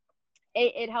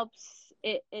 it helps.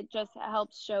 It just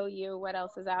helps show you what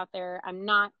else is out there. I'm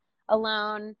not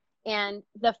alone, and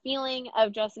the feeling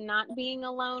of just not being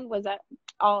alone was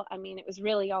all. I mean, it was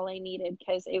really all I needed,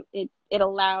 because it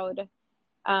allowed.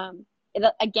 It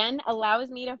again allows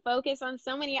me to focus on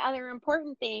so many other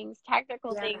important things,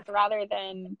 tactical things, rather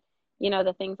than,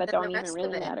 the things that don't even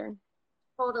really matter.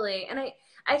 Totally. And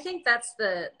I think that's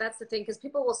the thing, because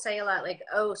people will say a lot like,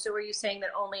 oh, so are you saying that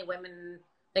only women,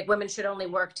 like women should only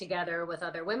work together with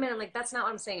other women? And like, that's not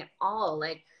what I'm saying at all.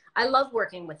 Like, I love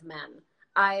working with men.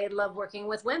 I love working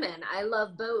with women. I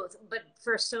love both. But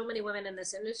for so many women in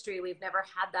this industry, we've never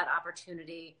had that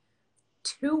opportunity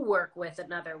to work with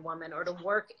another woman or to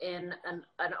work in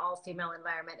an all-female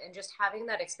environment, and just having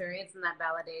that experience and that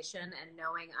validation and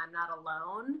knowing I'm not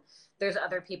alone. There's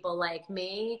other people like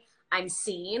me. I'm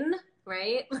seen,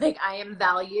 right? Like, I am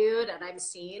valued and I'm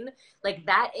seen. Like,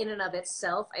 that in and of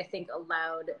itself, I think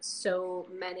allowed so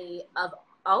many of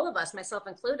all of us, myself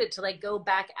included, to like go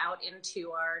back out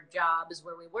into our jobs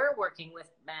where we were working with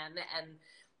men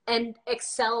and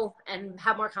excel and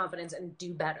have more confidence and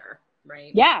do better,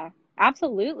 right? Yeah,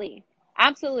 absolutely.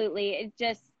 Absolutely. It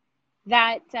just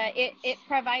that it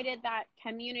provided that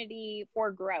community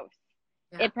for growth.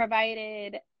 Yeah. It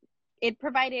provided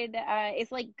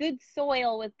it's like good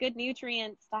soil with good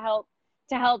nutrients to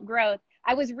help growth.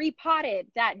 I was repotted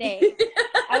that day.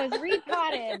 I was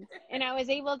repotted, and I was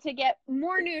able to get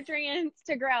more nutrients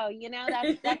to grow.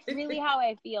 That's really how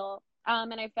I feel.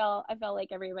 And I felt like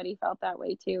everybody felt that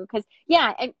way too. Because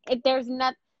and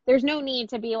there's no need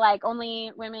to be like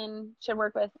only women should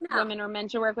work with women or men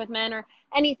should work with men or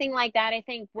anything like that. I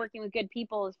think working with good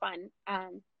people is fun,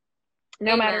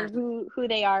 no matter who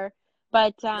they are.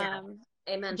 But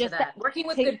amen just to that. Working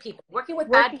with good people. Working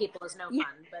with bad people is no fun.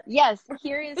 But yes,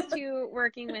 here is to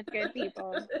working with good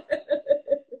people.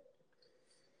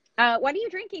 What are you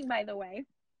drinking, by the way?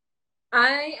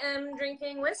 I am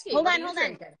drinking whiskey. Hold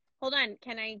on.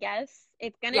 Can I guess?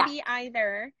 It's gonna be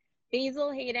either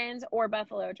Basil Hayden's or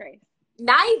Buffalo Trace.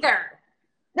 Neither.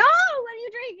 No, what are you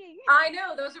drinking? I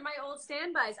know, those are my old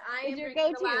standbys. I am drinking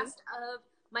go-to? the last of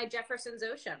my Jefferson's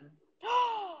Ocean.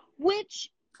 Which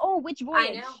voyage?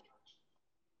 I know.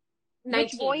 19.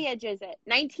 Which voyage is it?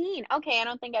 19. Okay, I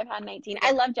don't think I've had 19.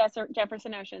 I love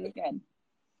Jefferson Ocean. It's good.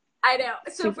 I know.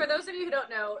 So for those of you who don't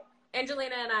know,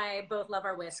 Angelina and I both love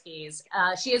our whiskeys.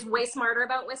 She is way smarter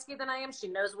about whiskey than I am. She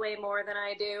knows way more than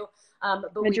I do.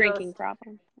 But the drinking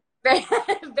problem.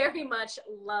 Very much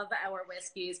love our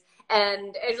whiskeys.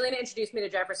 And Angelina introduced me to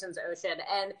Jefferson's Ocean,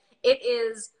 and it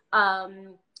is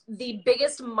the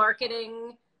biggest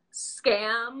marketing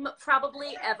scam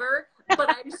probably ever, but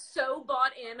I'm so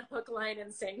bought in hook, line,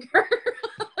 and sinker.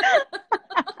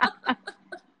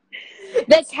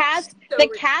 The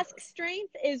cask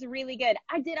strength is really good.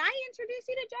 Did I introduce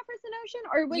you to Jefferson Ocean,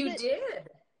 or was you did?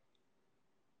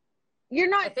 You're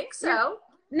not. I think so.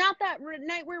 Not that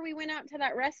night where we went out to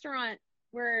that restaurant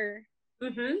where.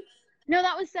 Mm-hmm. No,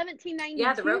 that was 1792.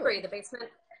 Yeah, the Ropery, the basement.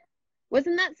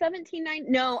 Wasn't that 1790?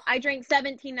 No, I drank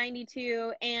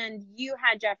 1792, and you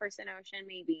had Jefferson Ocean,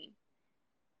 maybe.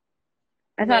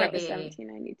 I thought it was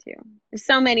 1792. There's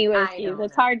so many whiskeys.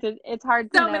 It's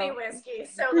hard to so know. Many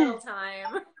whiskeys, so little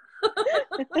time.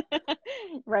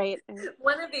 Right.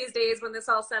 One of these days when this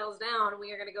all settles down,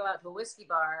 we are going to go out to a whiskey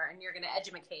bar and you're going to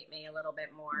educate me a little bit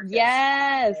more.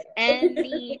 Yes.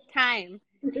 Anytime.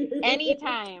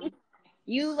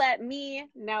 You let me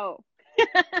know.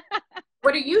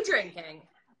 What are you drinking?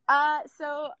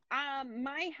 So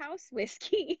my house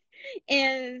whiskey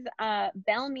is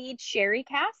Bellmead Sherry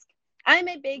Cask. I'm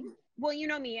a big, well, you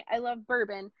know me, I love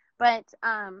bourbon, but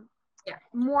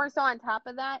more so on top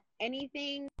of that, any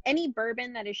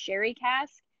bourbon that is sherry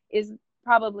cask is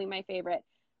probably my favorite.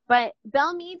 But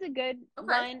Bellmead's a good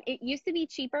one. It used to be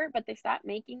cheaper, but they stopped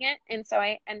making it, and so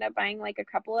I end up buying like a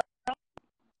couple of them.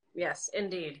 Yes,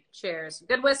 indeed. Cheers.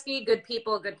 Good whiskey, good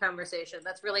people, good conversation.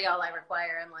 That's really all I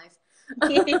require in life.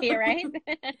 You're right.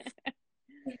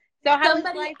 So how was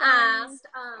life? Asked,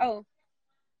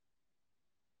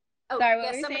 sorry,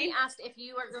 what somebody asked if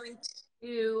you are going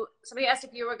to. Somebody asked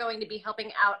if you were going to be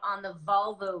helping out on the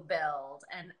Volvo build,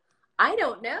 and I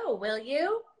don't know. Will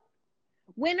you?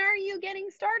 When are you getting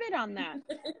started on that?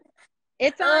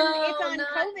 It's on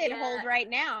COVID hold right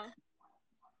now.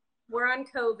 We're on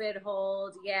COVID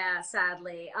hold, yeah,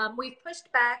 sadly. We've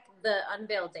pushed back the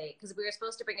unveil date because we were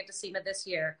supposed to bring it to SEMA this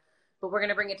year, but we're going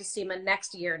to bring it to SEMA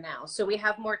next year now. So we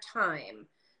have more time.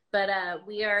 But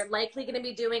we are likely going to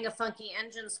be doing a funky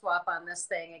engine swap on this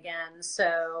thing again.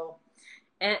 So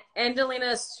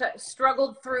Angelina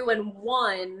struggled through and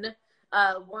won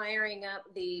wiring up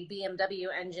the BMW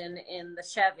engine in the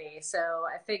Chevy. So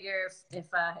I figure if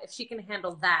she can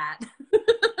handle that,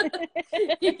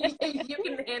 you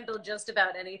can handle just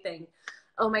about anything.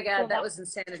 Oh my God, that was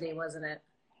insanity, wasn't it?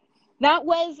 That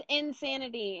was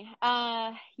insanity.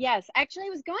 Yes, actually, I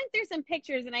was going through some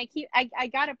pictures, and I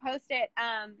gotta post it.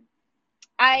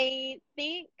 I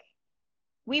think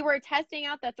we were testing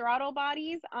out the throttle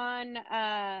bodies on,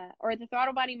 or the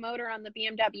throttle body motor on the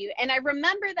BMW, and I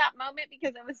remember that moment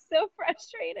because I was so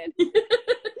frustrated.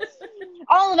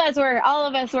 All of us were,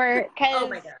 because oh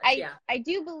my gosh, I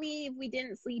do believe we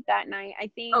didn't sleep that night. I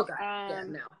think. Oh God, yeah,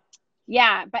 no.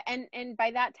 Yeah, but and by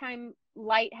that time,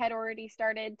 light had already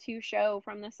started to show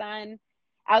from the sun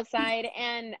outside,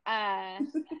 and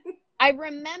I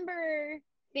remember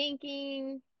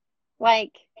thinking,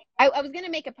 like, I was gonna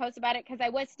make a post about it because I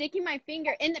was sticking my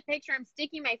finger in the picture. I'm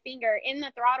sticking my finger in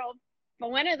the throttle,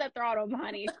 one of the throttle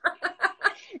bodies,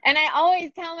 and I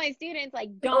always tell my students,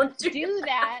 like, don't do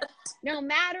that, no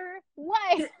matter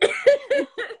what.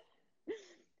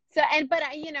 So, but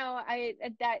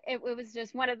it was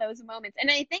just one of those moments.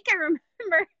 And I think I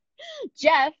remember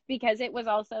Jeff, because it was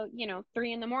also,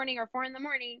 3 a.m. or 4 a.m,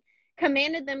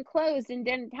 commanded them closed and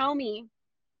didn't tell me.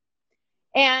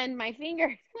 And my finger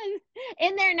was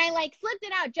in there, and I slipped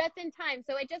it out just in time.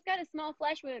 So I just got a small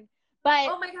flesh wound. But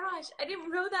oh my gosh, I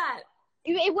didn't know that.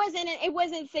 It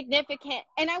wasn't significant.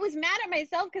 And I was mad at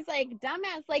myself because,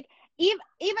 dumbass, even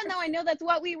though I know that's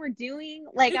what we were doing,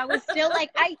 I was still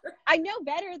I know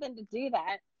better than to do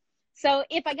that. So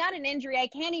if I got an injury, I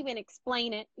can't even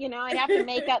explain it. I'd have to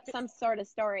make up some sort of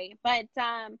story. But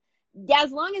yeah,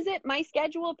 as long as my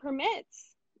schedule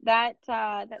permits, that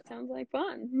sounds like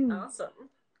fun. Awesome,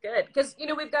 good, because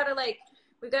we've got to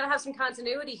have some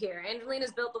continuity here.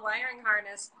 Angelina's built the wiring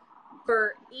harness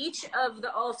for each of the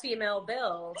all-female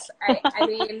builds. I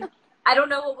mean, I don't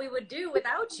know what we would do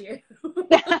without you.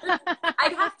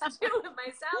 I'd have to do it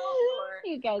myself. Or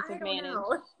you guys have managed.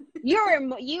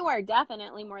 You are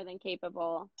definitely more than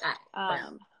capable.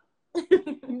 Well,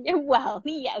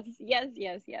 yes.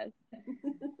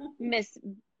 Miss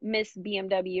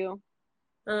BMW.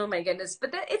 Oh my goodness,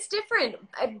 but it's different.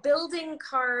 Building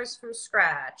cars from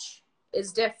scratch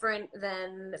is different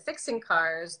than fixing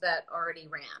cars that already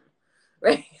ran.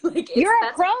 Right? You're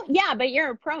a pro? Yeah, but you're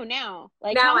a pro now.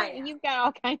 Now you've got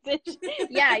all kinds of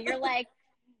yeah, you're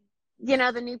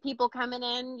the new people coming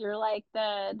in. You're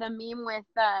the meme with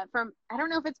from, I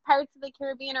don't know if it's Pirates of the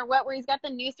Caribbean or what, where he's got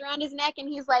the noose around his neck and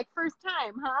he's like, first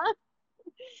time, huh?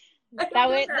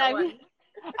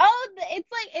 Oh,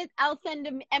 it's I'll send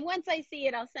him, and once I see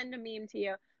it, I'll send a meme to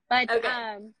you. But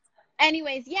okay.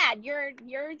 Anyways, yeah, you're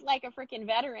like a freaking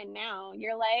veteran now.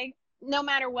 You're no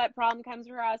matter what problem comes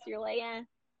for us, you're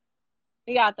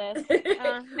we got this.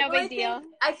 No big deal.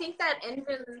 I think that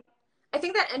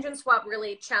engine swap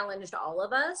really challenged all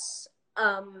of us,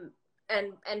 and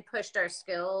pushed our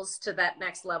skills to that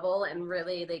next level. And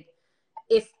really,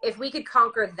 if we could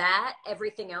conquer that,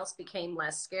 everything else became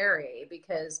less scary,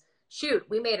 because shoot,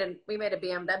 we made a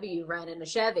BMW run in a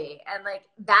Chevy, and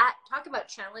that, talk about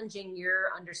challenging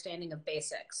your understanding of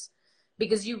basics.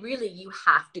 Because you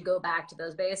have to go back to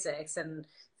those basics and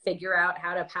figure out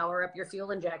how to power up your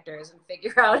fuel injectors and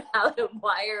figure out how to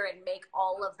wire and make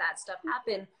all of that stuff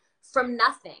happen from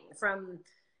nothing.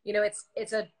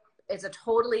 It's a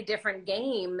totally different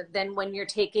game than when you're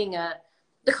taking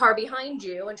the car behind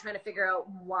you and trying to figure out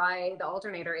why the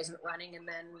alternator isn't running, and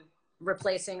then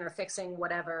replacing or fixing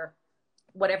whatever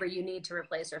you need to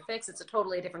replace or fix. It's a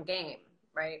totally different game,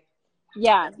 right?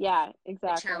 Yeah, exactly. It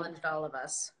challenged all of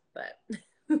us. But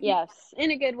yes,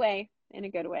 in a good way.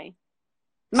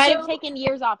 Might have taken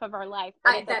years off of our life.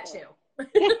 That too.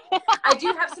 I do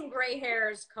have some gray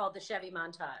hairs called the Chevy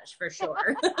montage, for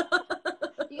sure.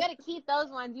 You got to keep those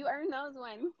ones. You earn those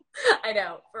ones. I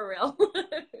know, for real.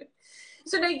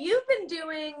 So now you've been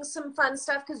doing some fun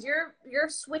stuff, because you're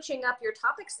switching up your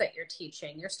topics that you're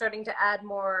teaching. You're starting to add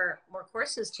more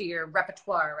courses to your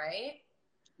repertoire, right?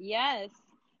 Yes.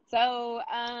 So,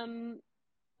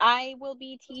 I will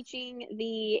be teaching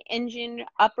the engine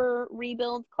upper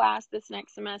rebuild class this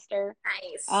next semester.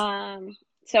 Nice.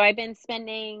 So I've been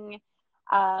spending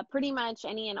pretty much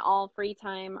any and all free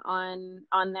time on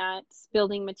that,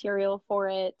 building material for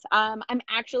it. I'm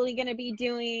actually going to be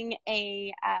doing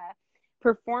a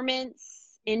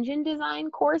performance engine design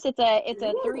course. It's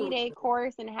a 3-day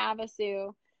course in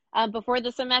Havasu before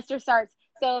the semester starts.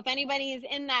 So if anybody is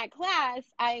in that class,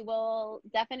 I will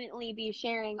definitely be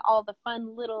sharing all the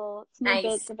fun little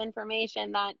snippets of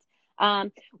information that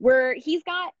he's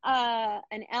got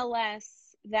an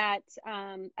LS that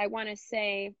I want to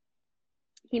say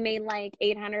he made like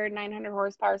 800, 900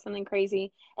 horsepower, something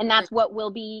crazy. And that's what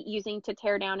we'll be using to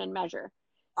tear down and measure.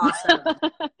 Awesome.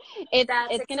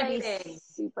 It's going to be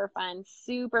super fun,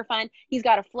 super fun. He's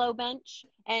got a flow bench.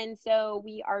 And so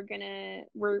we're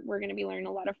going to be learning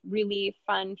a lot of really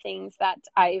fun things that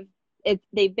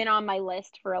they've been on my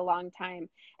list for a long time,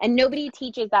 and nobody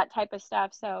teaches that type of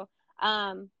stuff. So,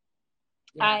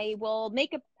 I will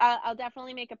I'll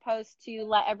definitely make a post to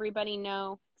let everybody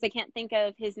know, because I can't think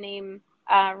of his name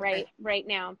right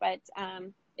now, but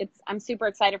I'm super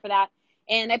excited for that.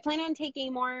 And I plan on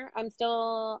taking more. I'm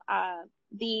still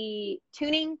the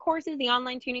tuning courses, the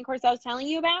online tuning course I was telling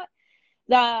you about,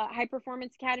 the High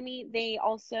Performance Academy. They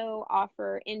also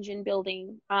offer engine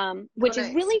building, which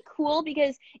is really cool,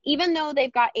 because even though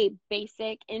they've got a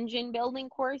basic engine building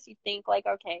course, you think like,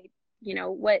 okay,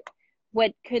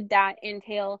 what could that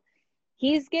entail?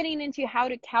 He's getting into how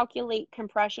to calculate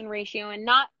compression ratio, and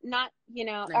not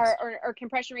or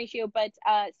compression ratio, but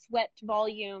swept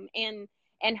volume, and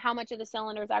how much of the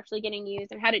cylinder is actually getting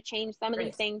used, and how to change some of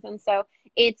these things. And so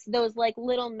it's those like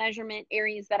little measurement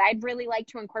areas that I'd really like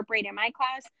to incorporate in my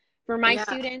class for my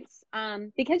students,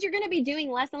 because you're going to be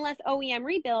doing less and less OEM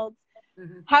rebuilds.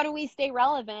 How do we stay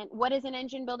relevant? What is an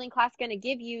engine building class going to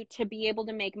give you to be able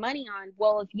to make money on?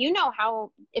 Well, if you know how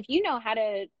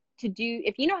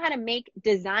to make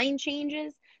design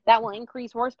changes that will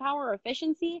increase horsepower or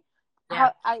efficiency,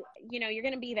 you're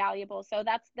going to be valuable. So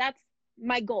that's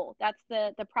my goal. That's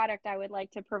the product I would like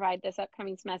to provide this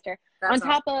upcoming semester. On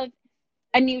top of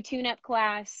a new tune-up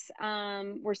class,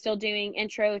 we're still doing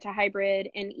intro to hybrid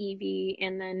and EV,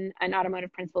 and then an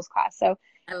automotive principles class. So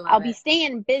I'll be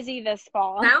staying busy this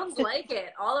fall. Sounds like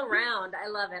it all around. I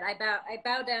love it. I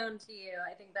bow down to you.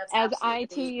 I think that's as I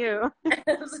to you.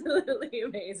 Absolutely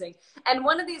amazing. And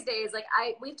one of these days, like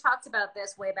we've talked about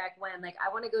this way back when, like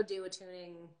I want to go do a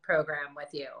tuning program with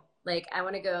you. Like I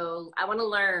want to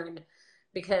learn,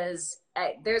 because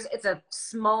it's a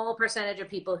small percentage of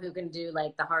people who can do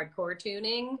like the hardcore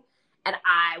tuning, and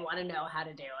I want to know how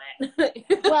to do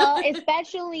it. Well,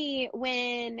 especially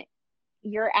when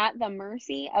you're at the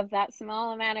mercy of that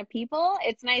small amount of people,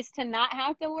 it's nice to not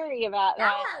have to worry about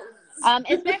that.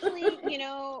 Especially,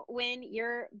 when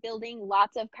you're building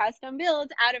lots of custom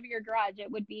builds out of your garage,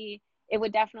 it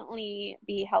would definitely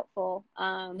be helpful.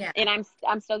 And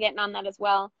I'm still getting on that as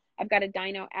well. I've got a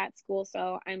dyno at school,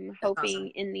 so I'm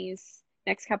hoping in these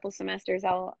next couple semesters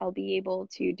I'll be able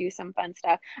to do some fun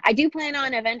stuff. I do plan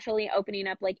on eventually opening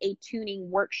up like a tuning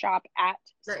workshop at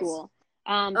school.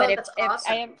 But if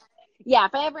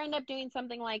I ever end up doing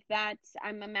something like that,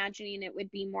 I'm imagining it would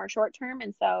be more short term,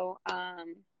 and so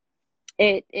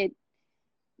it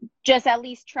just at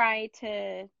least try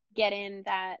to get in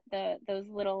those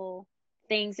little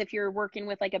things if you're working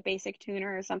with like a basic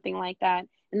tuner or something like that,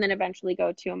 and then eventually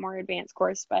go to a more advanced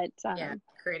course. But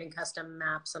creating custom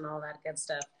maps and all that good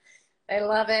stuff. I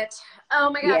love it.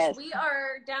 Oh my gosh, we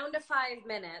are down to 5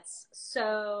 minutes.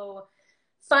 So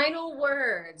final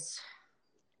words.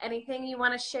 Anything you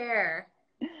want to share?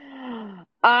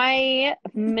 I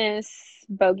miss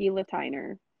Bogey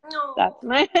Latiner. No. That's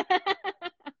my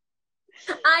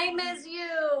I miss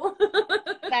you.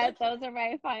 Those are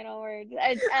my final words.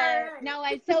 It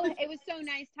was so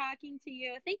nice talking to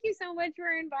you. Thank you so much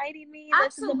for inviting me.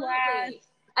 Absolutely. This is a blast.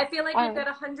 I feel like we've got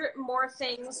 100 more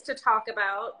things to talk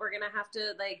about. We're gonna have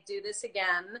to do this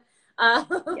again. We're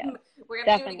gonna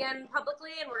do it again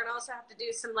publicly, and we're gonna also have to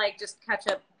do some just catch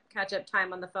up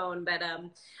time on the phone. But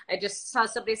I just saw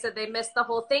somebody said they missed the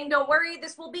whole thing. Don't worry,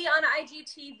 this will be on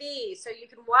IGTV, so you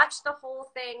can watch the whole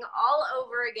thing all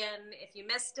over again if you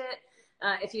missed it.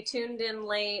 If you tuned in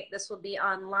late, this will be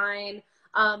online.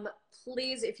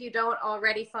 Please, if you don't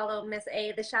already follow Miss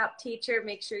A, the shop teacher,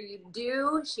 make sure you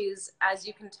do. She's, as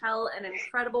you can tell, an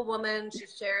incredible woman. She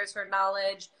shares her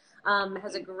knowledge,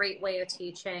 has a great way of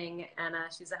teaching, and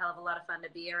she's a hell of a lot of fun to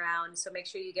be around. So make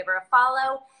sure you give her a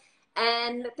follow.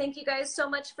 And thank you guys so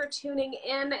much for tuning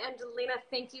in. Angelina,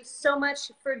 thank you so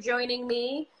much for joining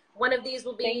me. One of these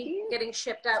will be getting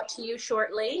shipped out to you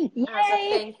shortly. Yay! As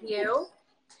a thank you.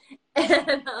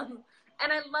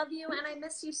 And I love you, and I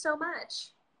miss you so much.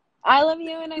 I love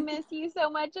you, and I miss you so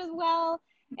much as well.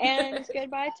 And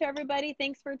goodbye to everybody.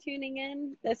 Thanks for tuning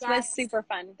in. This was super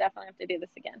fun. Definitely have to do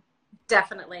this again.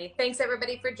 Definitely. Thanks,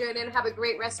 everybody, for joining. Have a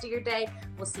great rest of your day.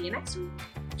 We'll see you next week.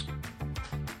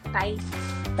 Bye.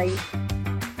 Bye.